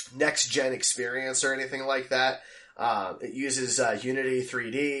 next gen experience or anything like that. It uses Unity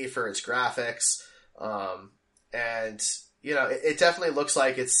 3D for its graphics. And, it definitely looks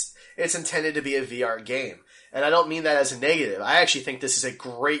like it's intended to be a VR game. And I don't mean that as a negative. I actually think this is a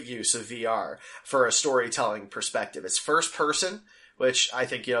great use of VR for a storytelling perspective. It's first person, which I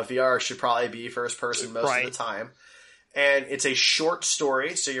think, VR should probably be first person most of the time. And it's a short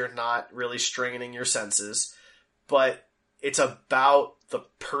story, so you're not really straining your senses. But, it's about the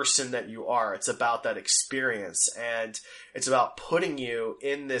person that you are. It's about that experience, and it's about putting you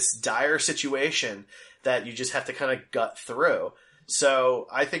in this dire situation that you just have to kind of gut through. So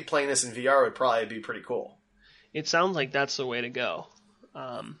I think playing this in VR would probably be pretty cool. It sounds like that's the way to go.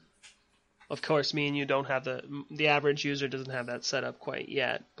 Of course, me and you don't have the average user doesn't have that set up quite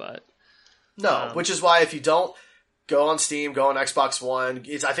yet, but no, which is why if you don't, go on Steam, go on Xbox One.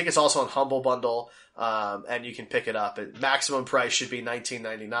 I think it's also on Humble Bundle, and you can pick it up. Maximum price should be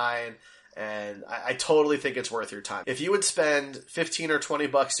 $19.99, and I totally think it's worth your time. If you would spend $15 or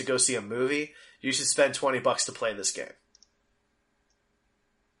 $20 to go see a movie, you should spend $20 to play this game.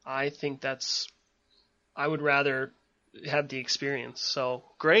 I think I would rather have the experience. So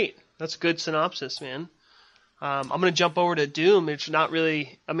great, that's a good synopsis, man. I'm going to jump over to Doom. It's not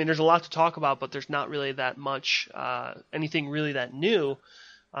really, I mean, there's a lot to talk about, but there's not really that much, anything really that new.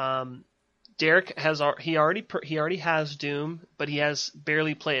 Derek he already has Doom, but he has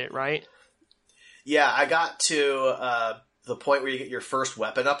barely played it, right? Yeah, I got to the point where you get your first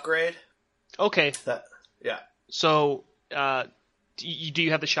weapon upgrade. Okay. Yeah. So, do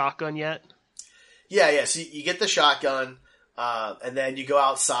you have the shotgun yet? Yeah. So you get the shotgun. And then you go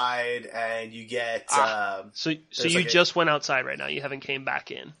outside and you get. So you just went outside right now. You haven't came back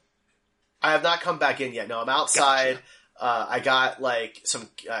in. I have not come back in yet. No, I'm outside. Gotcha. I got like some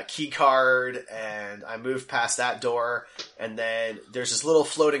key card, and I moved past that door, and then there's this little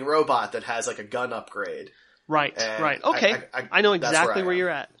floating robot that has like a gun upgrade. Right. Okay, I know exactly where you're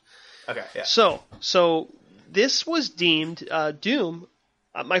at. Okay. Yeah. So this was deemed Doom.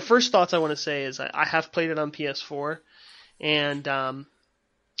 My first thoughts I want to say is I have played it on PS4. And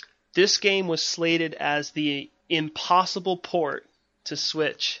this game was slated as the impossible port to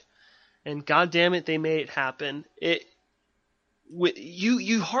Switch, and goddamn it, they made it happen.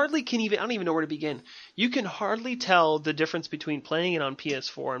 You hardly can even, I don't even know where to begin. You can hardly tell the difference between playing it on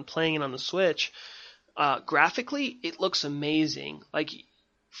PS4 and playing it on the Switch. Graphically, it looks amazing. Like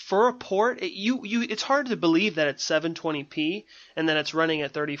for a port, it's hard to believe that it's 720p and that it's running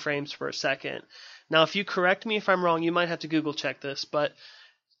at 30 frames per second. Now, if you correct me if I'm wrong, you might have to Google check this, but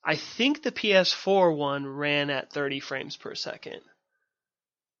I think the PS4 one ran at 30 frames per second.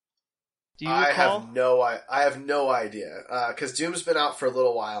 Do you recall? I have no idea, because Doom's been out for a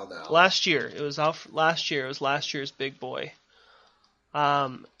little while now. Last year. It was out last year. It was last year's big boy.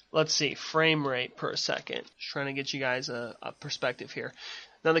 Let's see. Frame rate per second. Just trying to get you guys a perspective here.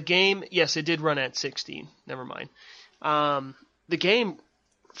 Now, the game, yes, it did run at 60. Never mind. The game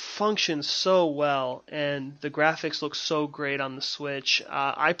functions so well, and the graphics look so great on the Switch.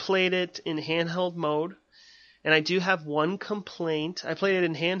 I played it in handheld mode, and I do have one complaint. I played it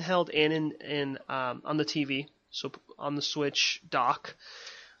in handheld and in on the TV, so on the Switch dock.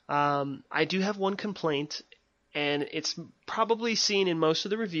 I do have one complaint, and it's probably seen in most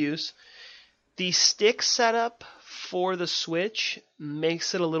of the reviews. The stick setup for the Switch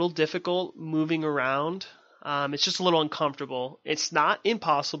makes it a little difficult moving around. It's just a little uncomfortable. It's not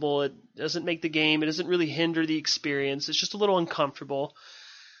impossible. It doesn't make the game. It doesn't really hinder the experience. It's just a little uncomfortable.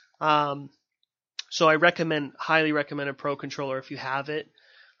 So I highly recommend a Pro Controller if you have it.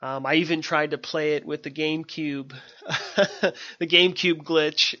 I even tried to play it with the GameCube, the GameCube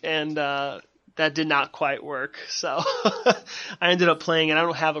glitch, and that did not quite work. So I ended up playing it. I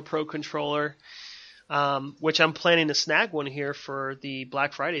don't have a Pro Controller, which I'm planning to snag one here for the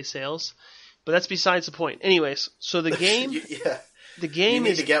Black Friday sales. But that's besides the point. Anyways, so the game... The game you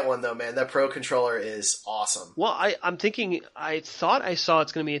need to get one, though, man. That Pro Controller is awesome. Well, I'm thinking... I thought I saw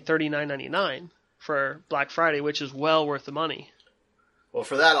it's going to be at $39.99 for Black Friday, which is well worth the money. Well,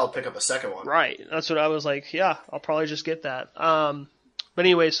 for that, I'll pick up a second one. Right. That's what I was like, yeah, I'll probably just get that. But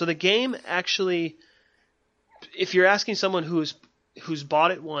anyway, so the game actually... If you're asking someone who's bought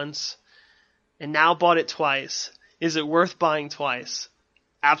it once and now bought it twice, is it worth buying twice?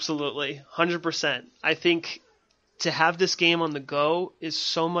 Absolutely, 100%. I think to have this game on the go is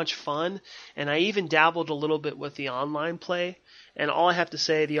so much fun, and I even dabbled a little bit with the online play, and all I have to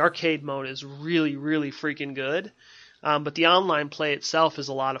say, the arcade mode is really, really freaking good, but the online play itself is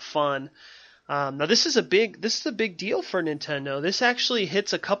a lot of fun. Now this is a big deal for Nintendo. This actually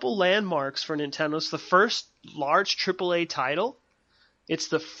hits a couple landmarks for Nintendo. It's the first large AAA title. It's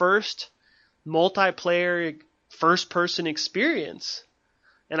the first multiplayer first-person experience.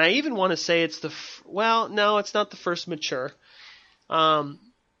 And I even want to say it's no, it's not the first mature.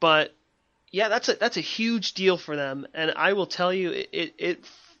 But yeah, that's a huge deal for them. And I will tell you,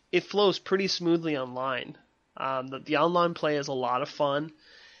 it flows pretty smoothly online. The online play is a lot of fun.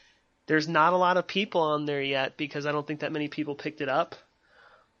 There's not a lot of people on there yet because I don't think that many people picked it up.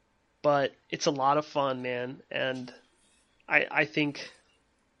 But it's a lot of fun, man. And I think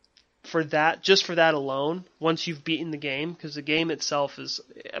for that, just for that alone, once you've beaten the game, because the game itself is,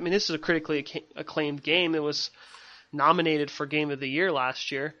 I mean, this is a critically acclaimed game. It was nominated for Game of the Year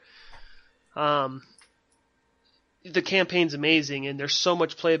last year. The campaign's amazing, and there's so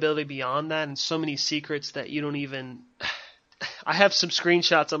much playability beyond that, and so many secrets that you don't even. I have some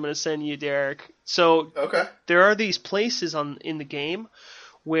screenshots I'm going to send you, Derek. So Okay. there are these places in the game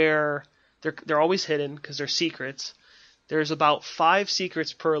where they're always hidden because they're secrets. There's about 5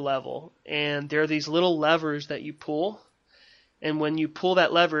 secrets per level, and there are these little levers that you pull, and when you pull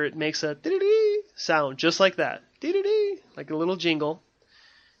that lever, it makes a dee-dee-dee sound, just like that, dee-dee-dee, like a little jingle,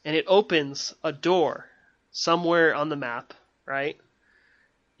 and it opens a door somewhere on the map, right?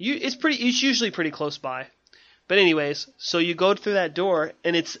 It's usually pretty close by. But anyways, so you go through that door,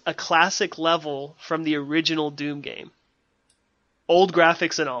 and it's a classic level from the original Doom game. Old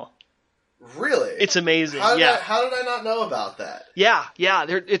graphics and all. Really? It's amazing. How did yeah. I not know about that? Yeah.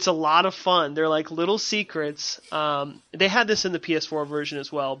 It's a lot of fun. They're like little secrets. They had this in the PS4 version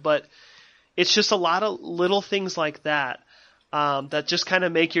as well, but it's just a lot of little things like that that just kind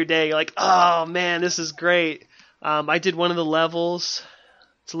of make your day. You're like, oh man, this is great. I did one of the levels.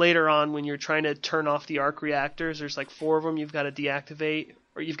 It's later on when you're trying to turn off the arc reactors. There's like 4 of them you've got to deactivate,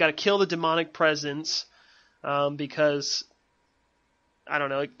 or you've got to kill the demonic presence because, I don't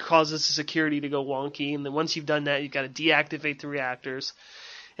know, it causes the security to go wonky, and then once you've done that, you've got to deactivate the reactors.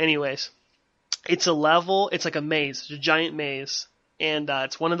 Anyways, it's a level, it's like a maze, it's a giant maze, and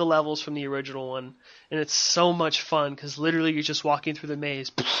it's one of the levels from the original one, and it's so much fun, because literally you're just walking through the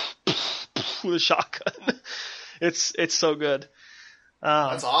maze with a shotgun. It's so good.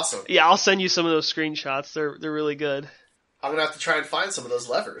 That's awesome. Yeah, I'll send you some of those screenshots. They're really good. I'm gonna have to try and find some of those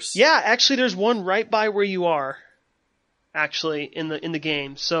levers. Yeah, actually, there's one right by where you are. Actually, in the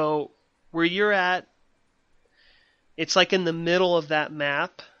game, so where you're at, it's like in the middle of that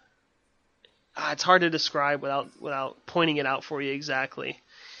map. It's hard to describe without pointing it out for you exactly.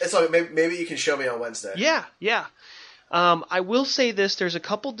 It's like maybe you can show me on Wednesday. Yeah. I will say this: there's a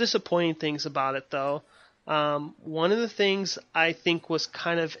couple disappointing things about it, though. One of the things I think was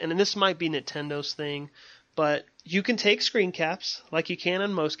kind of, and this might be Nintendo's thing, but you can take screen caps like you can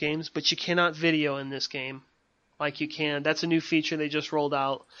on most games, but you cannot video in this game like you can. That's a new feature they just rolled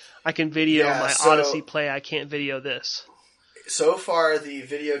out. I can video my Odyssey play. I can't video this. So far, the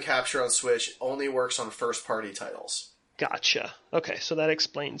video capture on Switch only works on first-party titles. Gotcha. Okay, so that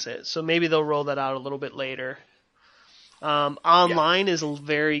explains it. So maybe they'll roll that out a little bit later. Online is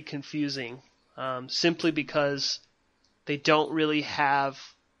very confusing. Simply because they don't really have,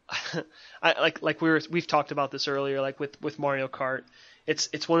 we've talked about this earlier, like with Mario Kart.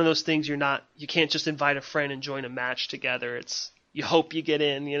 It's one of those things you can't just invite a friend and join a match together. You hope you get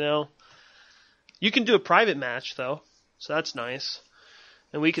in, you know. You can do a private match though, so that's nice,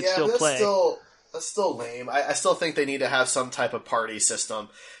 and we could still play. That's still lame. I still think they need to have some type of party system.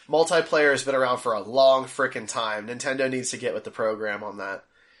 Multiplayer has been around for a long frickin' time. Nintendo needs to get with the program on that.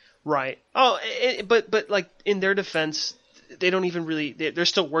 Right. Oh, but like in their defense, they don't even really. They're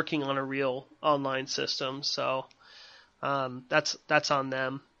still working on a real online system, so that's on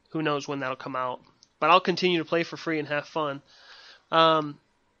them. Who knows when that'll come out? But I'll continue to play for free and have fun.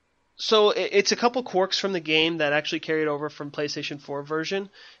 So it's a couple quirks from the game that actually carried over from PlayStation 4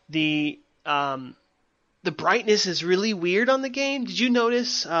 version. The brightness is really weird on the game. Did you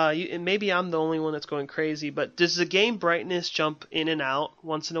notice? Maybe I'm the only one that's going crazy, but does the game brightness jump in and out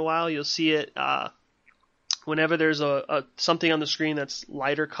once in a while? You'll see it whenever there's a something on the screen that's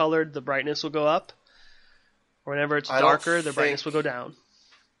lighter colored, the brightness will go up. Or whenever it's darker, the brightness will go down.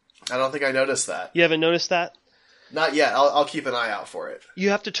 I don't think I noticed that. You haven't noticed that? Not yet. I'll keep an eye out for it. You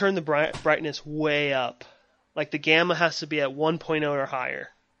have to turn the brightness way up. Like the gamma has to be at 1.0 or higher.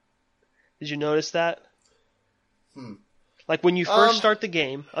 Did you notice that? Like when you first start the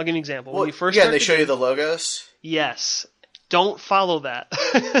game, I'll give you an example. When you first start they show you the logos? Yes. Don't follow that.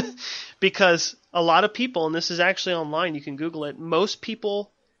 Because a lot of people, and this is actually online, you can Google it, most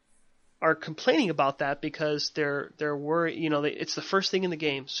people are complaining about that because they're worried, it's the first thing in the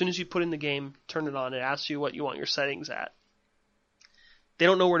game. As soon as you put in the game, turn it on, it asks you what you want your settings at. They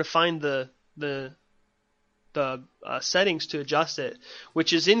don't know where to find the settings to adjust it,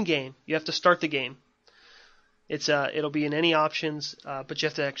 which is in game. You have to start the game. It'll be in any options, but you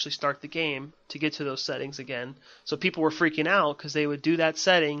have to actually start the game to get to those settings again. So people were freaking out because they would do that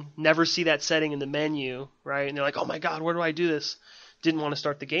setting, never see that setting in the menu, right? And they're like, oh my god, where do I do this? Didn't want to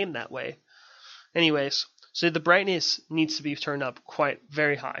start the game that way. Anyways, so the brightness needs to be turned up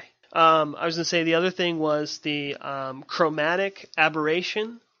very high. I was going to say the other thing was the chromatic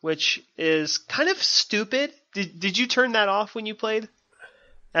aberration, which is kind of stupid Did you turn that off when you played?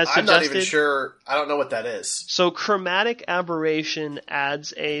 As I'm suggested? not even sure. I don't know what that is. So chromatic aberration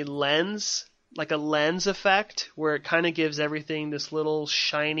adds a lens, like a lens effect, where it kind of gives everything this little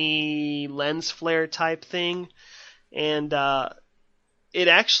shiny lens flare type thing, and it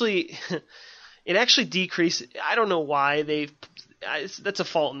actually decreases. I don't know why that's a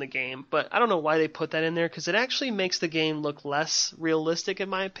fault in the game, but I don't know why they put that in there, because it actually makes the game look less realistic, in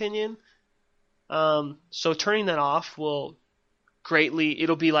my opinion. So turning that off will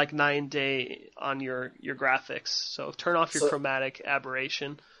it'll be like night and day on your graphics. So turn off your chromatic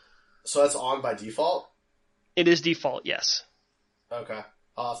aberration. So that's on by default? It is default, yes. Okay.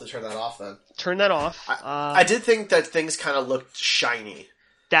 I'll have to turn that off then. Turn that off. I did think that things kind of looked shiny.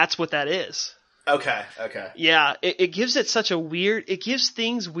 That's what that is. Okay. Yeah, it gives it such a weird... It gives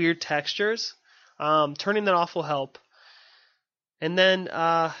things weird textures. Turning that off will help. And then...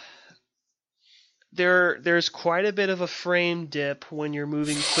 There's quite a bit of a frame dip when you're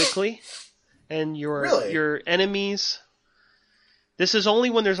moving quickly, and your enemies. This is only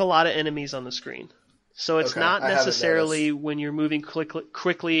when there's a lot of enemies on the screen, so it's not necessarily when you're moving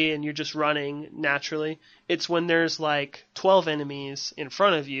quickly and you're just running naturally. It's when there's like 12 enemies in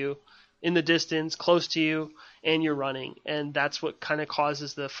front of you, in the distance, close to you, and you're running, and that's what kind of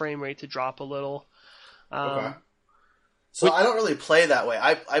causes the frame rate to drop a little. Okay. So I don't really play that way.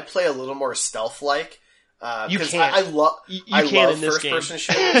 I play a little more stealth-like. You can't. I love first-person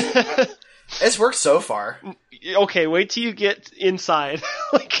shooters. It's worked so far. Okay, wait till you get inside.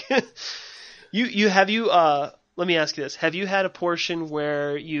 Like, let me ask you this. Have you had a portion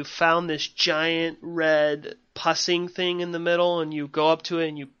where you found this giant red pussing thing in the middle, and you go up to it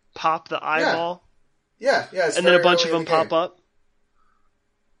and you pop the eyeball? Yeah. And then a bunch of them pop up?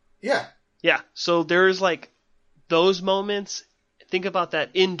 Yeah. Yeah, so there's like... Those moments, think about that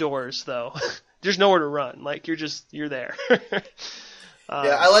indoors though. There's nowhere to run. Like you're there.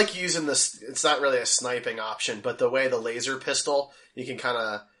 Yeah, I like using this. It's not really a sniping option, but the way the laser pistol, you can kind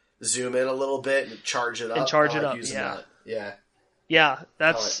of zoom in a little bit and charge it up. Yeah. Yeah,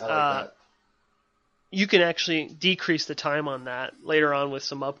 that's. I like that. You can actually decrease the time on that later on with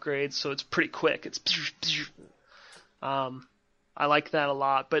some upgrades, so it's pretty quick. It's. I like that a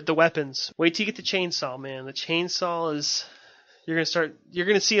lot, but the weapons. Wait till you get the chainsaw, man. The chainsaw is... You're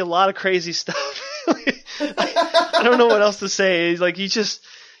gonna see a lot of crazy stuff. I don't know what else to say. Like,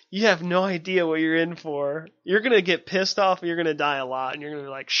 you have no idea what you're in for. You're gonna get pissed off and you're gonna die a lot, and you're gonna be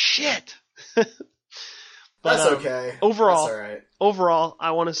like, shit! That's okay. Overall, that's all right. Overall,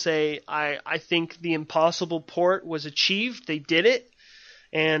 I want to say I think the Impossible port was achieved. They did it,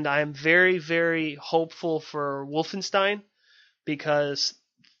 and I'm very, very hopeful for Wolfenstein. Because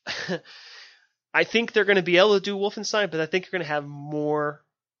I think they're going to be able to do Wolfenstein, but I think you're going to have more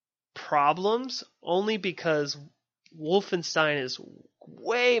problems, only because Wolfenstein is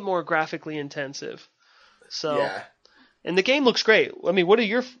way more graphically intensive. So, yeah. And the game looks great. I mean, what are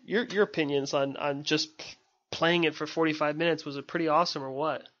your opinions on just playing it for 45 minutes? Was it pretty awesome or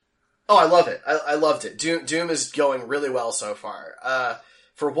what? Oh, I love it. I loved it. Doom is going really well so far.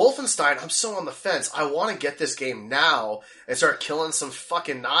 For Wolfenstein, I'm so on the fence. I want to get this game now and start killing some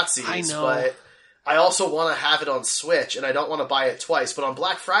fucking Nazis. I know. But I also want to have it on Switch, and I don't want to buy it twice. But on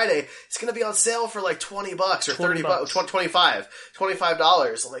Black Friday, it's going to be on sale for like $20 or $30,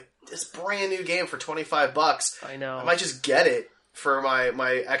 $25. I'm like, this brand new game for $25. I know. I might just get it for my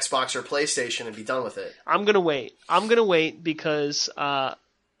Xbox or PlayStation and be done with it. I'm gonna wait. Because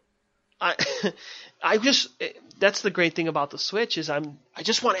that's the great thing about the Switch is I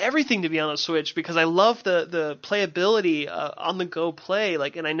just want everything to be on the Switch because I love the playability on the go play.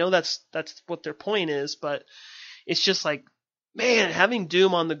 Like, and I know that's what their point is, but it's just like, man, having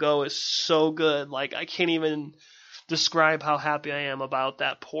Doom on the go is so good. Like, I can't even describe how happy I am about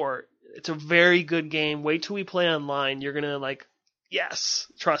that port. It's a very good game. Wait till we play online. You're gonna like, yes,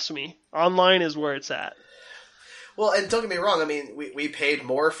 trust me. Online is where it's at. Well, and don't get me wrong. I mean, we paid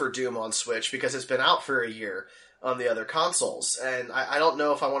more for Doom on Switch because it's been out for a year on the other consoles. And I don't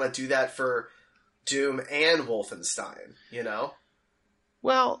know if I want to do that for Doom and Wolfenstein, you know?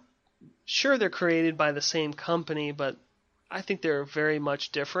 Well, sure, they're created by the same company, but I think they're very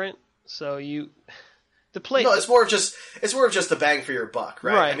much different. So No, it's more of just the bang for your buck,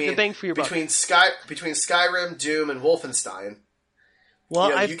 right? Right, I mean, the bang for your buck. Between Skyrim, Doom, and Wolfenstein. Well,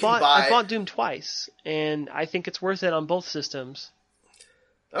 you know, I've bought Doom twice, and I think it's worth it on both systems.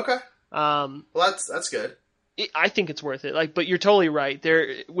 Okay. Well, that's good. I think it's worth it. Like, but you're totally right.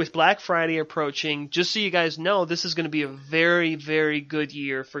 With Black Friday approaching, just so you guys know, this is going to be a very, very good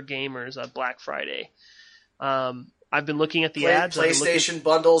year for gamers on Black Friday. I've been looking at the ads. PlayStation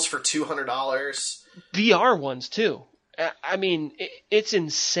bundles for $200. VR ones too. I mean, it's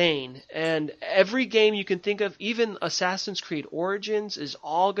insane. And every game you can think of, even Assassin's Creed Origins, is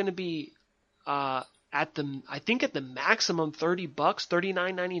all going to be at the maximum $30,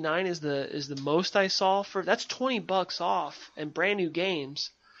 $39.99 is the most I saw for. That's $20 off and brand new games.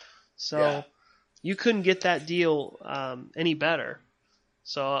 So you couldn't get that deal any better.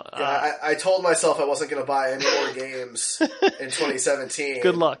 So I told myself I wasn't going to buy any more games in 2017.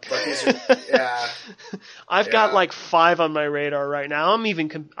 Good luck. But these are, I've got like 5 on my radar right now. I'm even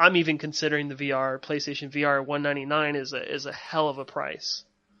considering the PlayStation VR at $199 is a hell of a price.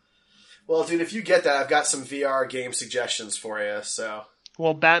 Well, dude, if you get that, I've got some VR game suggestions for you. So.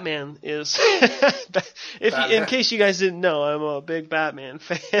 Well, Batman is. In case you guys didn't know, I'm a big Batman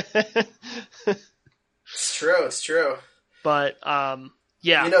fan. It's true. But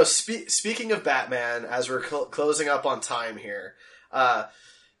yeah. You know, speaking of Batman, as we're closing up on time here,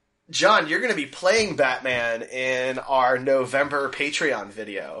 John, you're going to be playing Batman in our November Patreon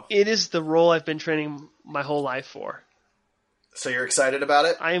video. It is the role I've been training my whole life for. So you're excited about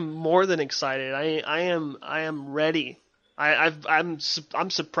it? I am more than excited. I am ready. I'm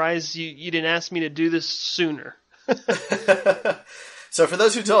surprised you didn't ask me to do this sooner. So for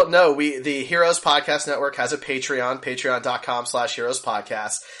those who don't know, the Heroes Podcast Network has a Patreon,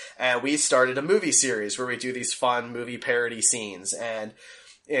 patreon.com/heroespodcast, and we started a movie series where we do these fun movie parody scenes. And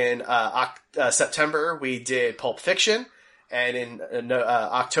in September, we did Pulp Fiction, and in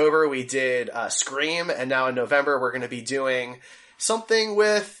October, we did Scream, and now in November, we're going to be doing something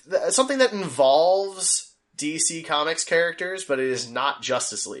that involves DC Comics characters, but it is not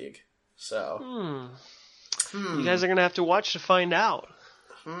Justice League. So... You guys are going to have to watch to find out.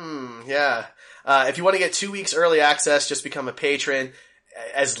 Yeah. If you want to get 2 weeks early access, just become a patron.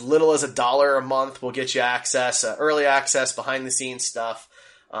 As little as $1 a month will get you access, early access, behind the scenes stuff.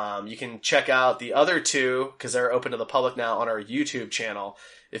 You can check out the other 2, because they're open to the public now, on our YouTube channel.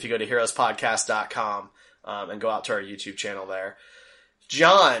 If you go to heroespodcast.com and go out to our YouTube channel there.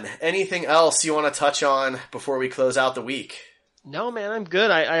 John, anything else you want to touch on before we close out the week? No, man, I'm good.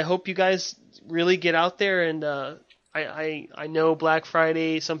 I hope you guys really get out there, and I know Black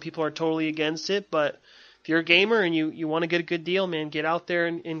Friday, some people are totally against it, but if you're a gamer and you want to get a good deal, man, get out there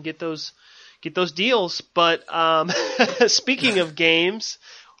and get those deals. But speaking of games,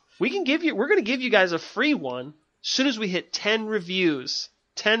 we're going to give you guys a free one as soon as we hit 10 reviews.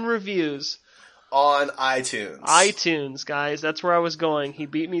 10 reviews on iTunes. iTunes, guys, that's where I was going. He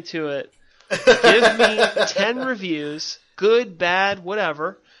beat me to it. Give me 10 reviews. Good, bad,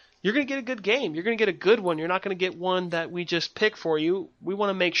 whatever. You're going to get a good game. You're going to get a good one. You're not going to get one that we just pick for you. We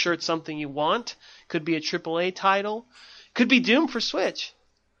want to make sure it's something you want. Could be a AAA title. Could be Doom for Switch.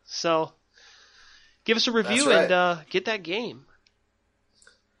 So, give us a review and get that game.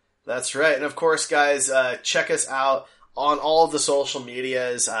 That's right. And of course, guys, check us out on all of the social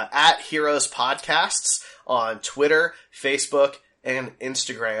medias at Heroes Podcasts on Twitter, Facebook, and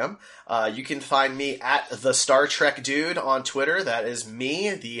Instagram. You can find me at the Star Trek Dude on Twitter. That is me.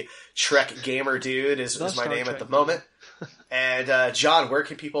 The Trek Gamer Dude is my name at the moment. And John, where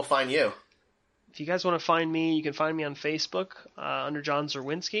can people find you? If you guys want to find me, you can find me on Facebook under John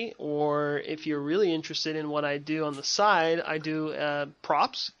Zerwinski. Or if you're really interested in what I do on the side, I do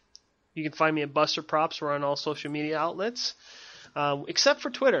props. You can find me at Buster Props. We're on all social media outlets, except for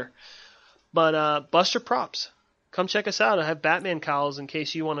Twitter. But Buster Props. Come check us out. I have Batman cowls in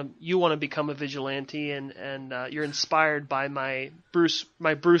case you want to become a vigilante and you're inspired by my Bruce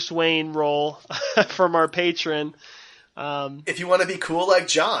Wayne role from our patron. If you want to be cool like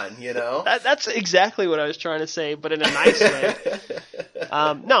John, you know. That's exactly what I was trying to say, but in a nice way.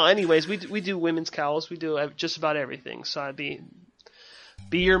 No, anyways, we do women's cowls. We do just about everything. So I'd be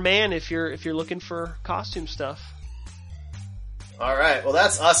your man if you're looking for costume stuff. All right. Well,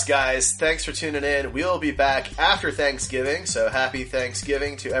 that's us, guys. Thanks for tuning in. We'll be back after Thanksgiving, so happy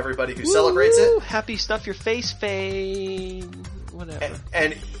Thanksgiving to everybody who celebrates it. Happy stuff your face, whatever.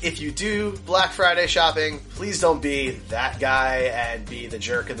 And if you do Black Friday shopping, please don't be that guy and be the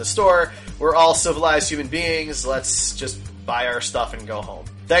jerk in the store. We're all civilized human beings. Let's just buy our stuff and go home.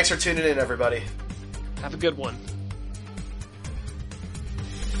 Thanks for tuning in, everybody. Have a good one.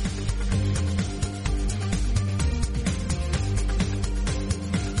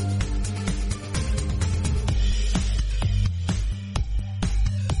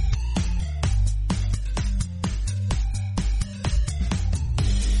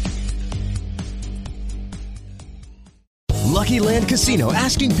 Lucky Land Casino,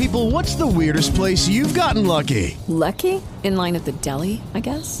 asking people, what's the weirdest place you've gotten lucky? Lucky? In line at the deli, I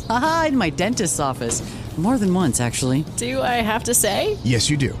guess? Aha, in my dentist's office. More than once, actually. Do I have to say? Yes,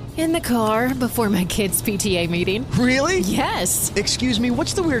 you do. In the car before my kids' PTA meeting. Really? Yes. Excuse me,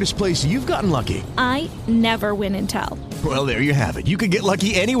 what's the weirdest place you've gotten lucky? I never win and tell. Well, there you have it. You can get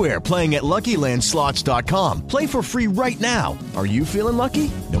lucky anywhere, playing at LuckyLandSlots.com. Play for free right now. Are you feeling lucky?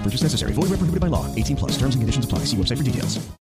 No purchase necessary. Void where prohibited by law. 18+. Terms and conditions apply. See website for details.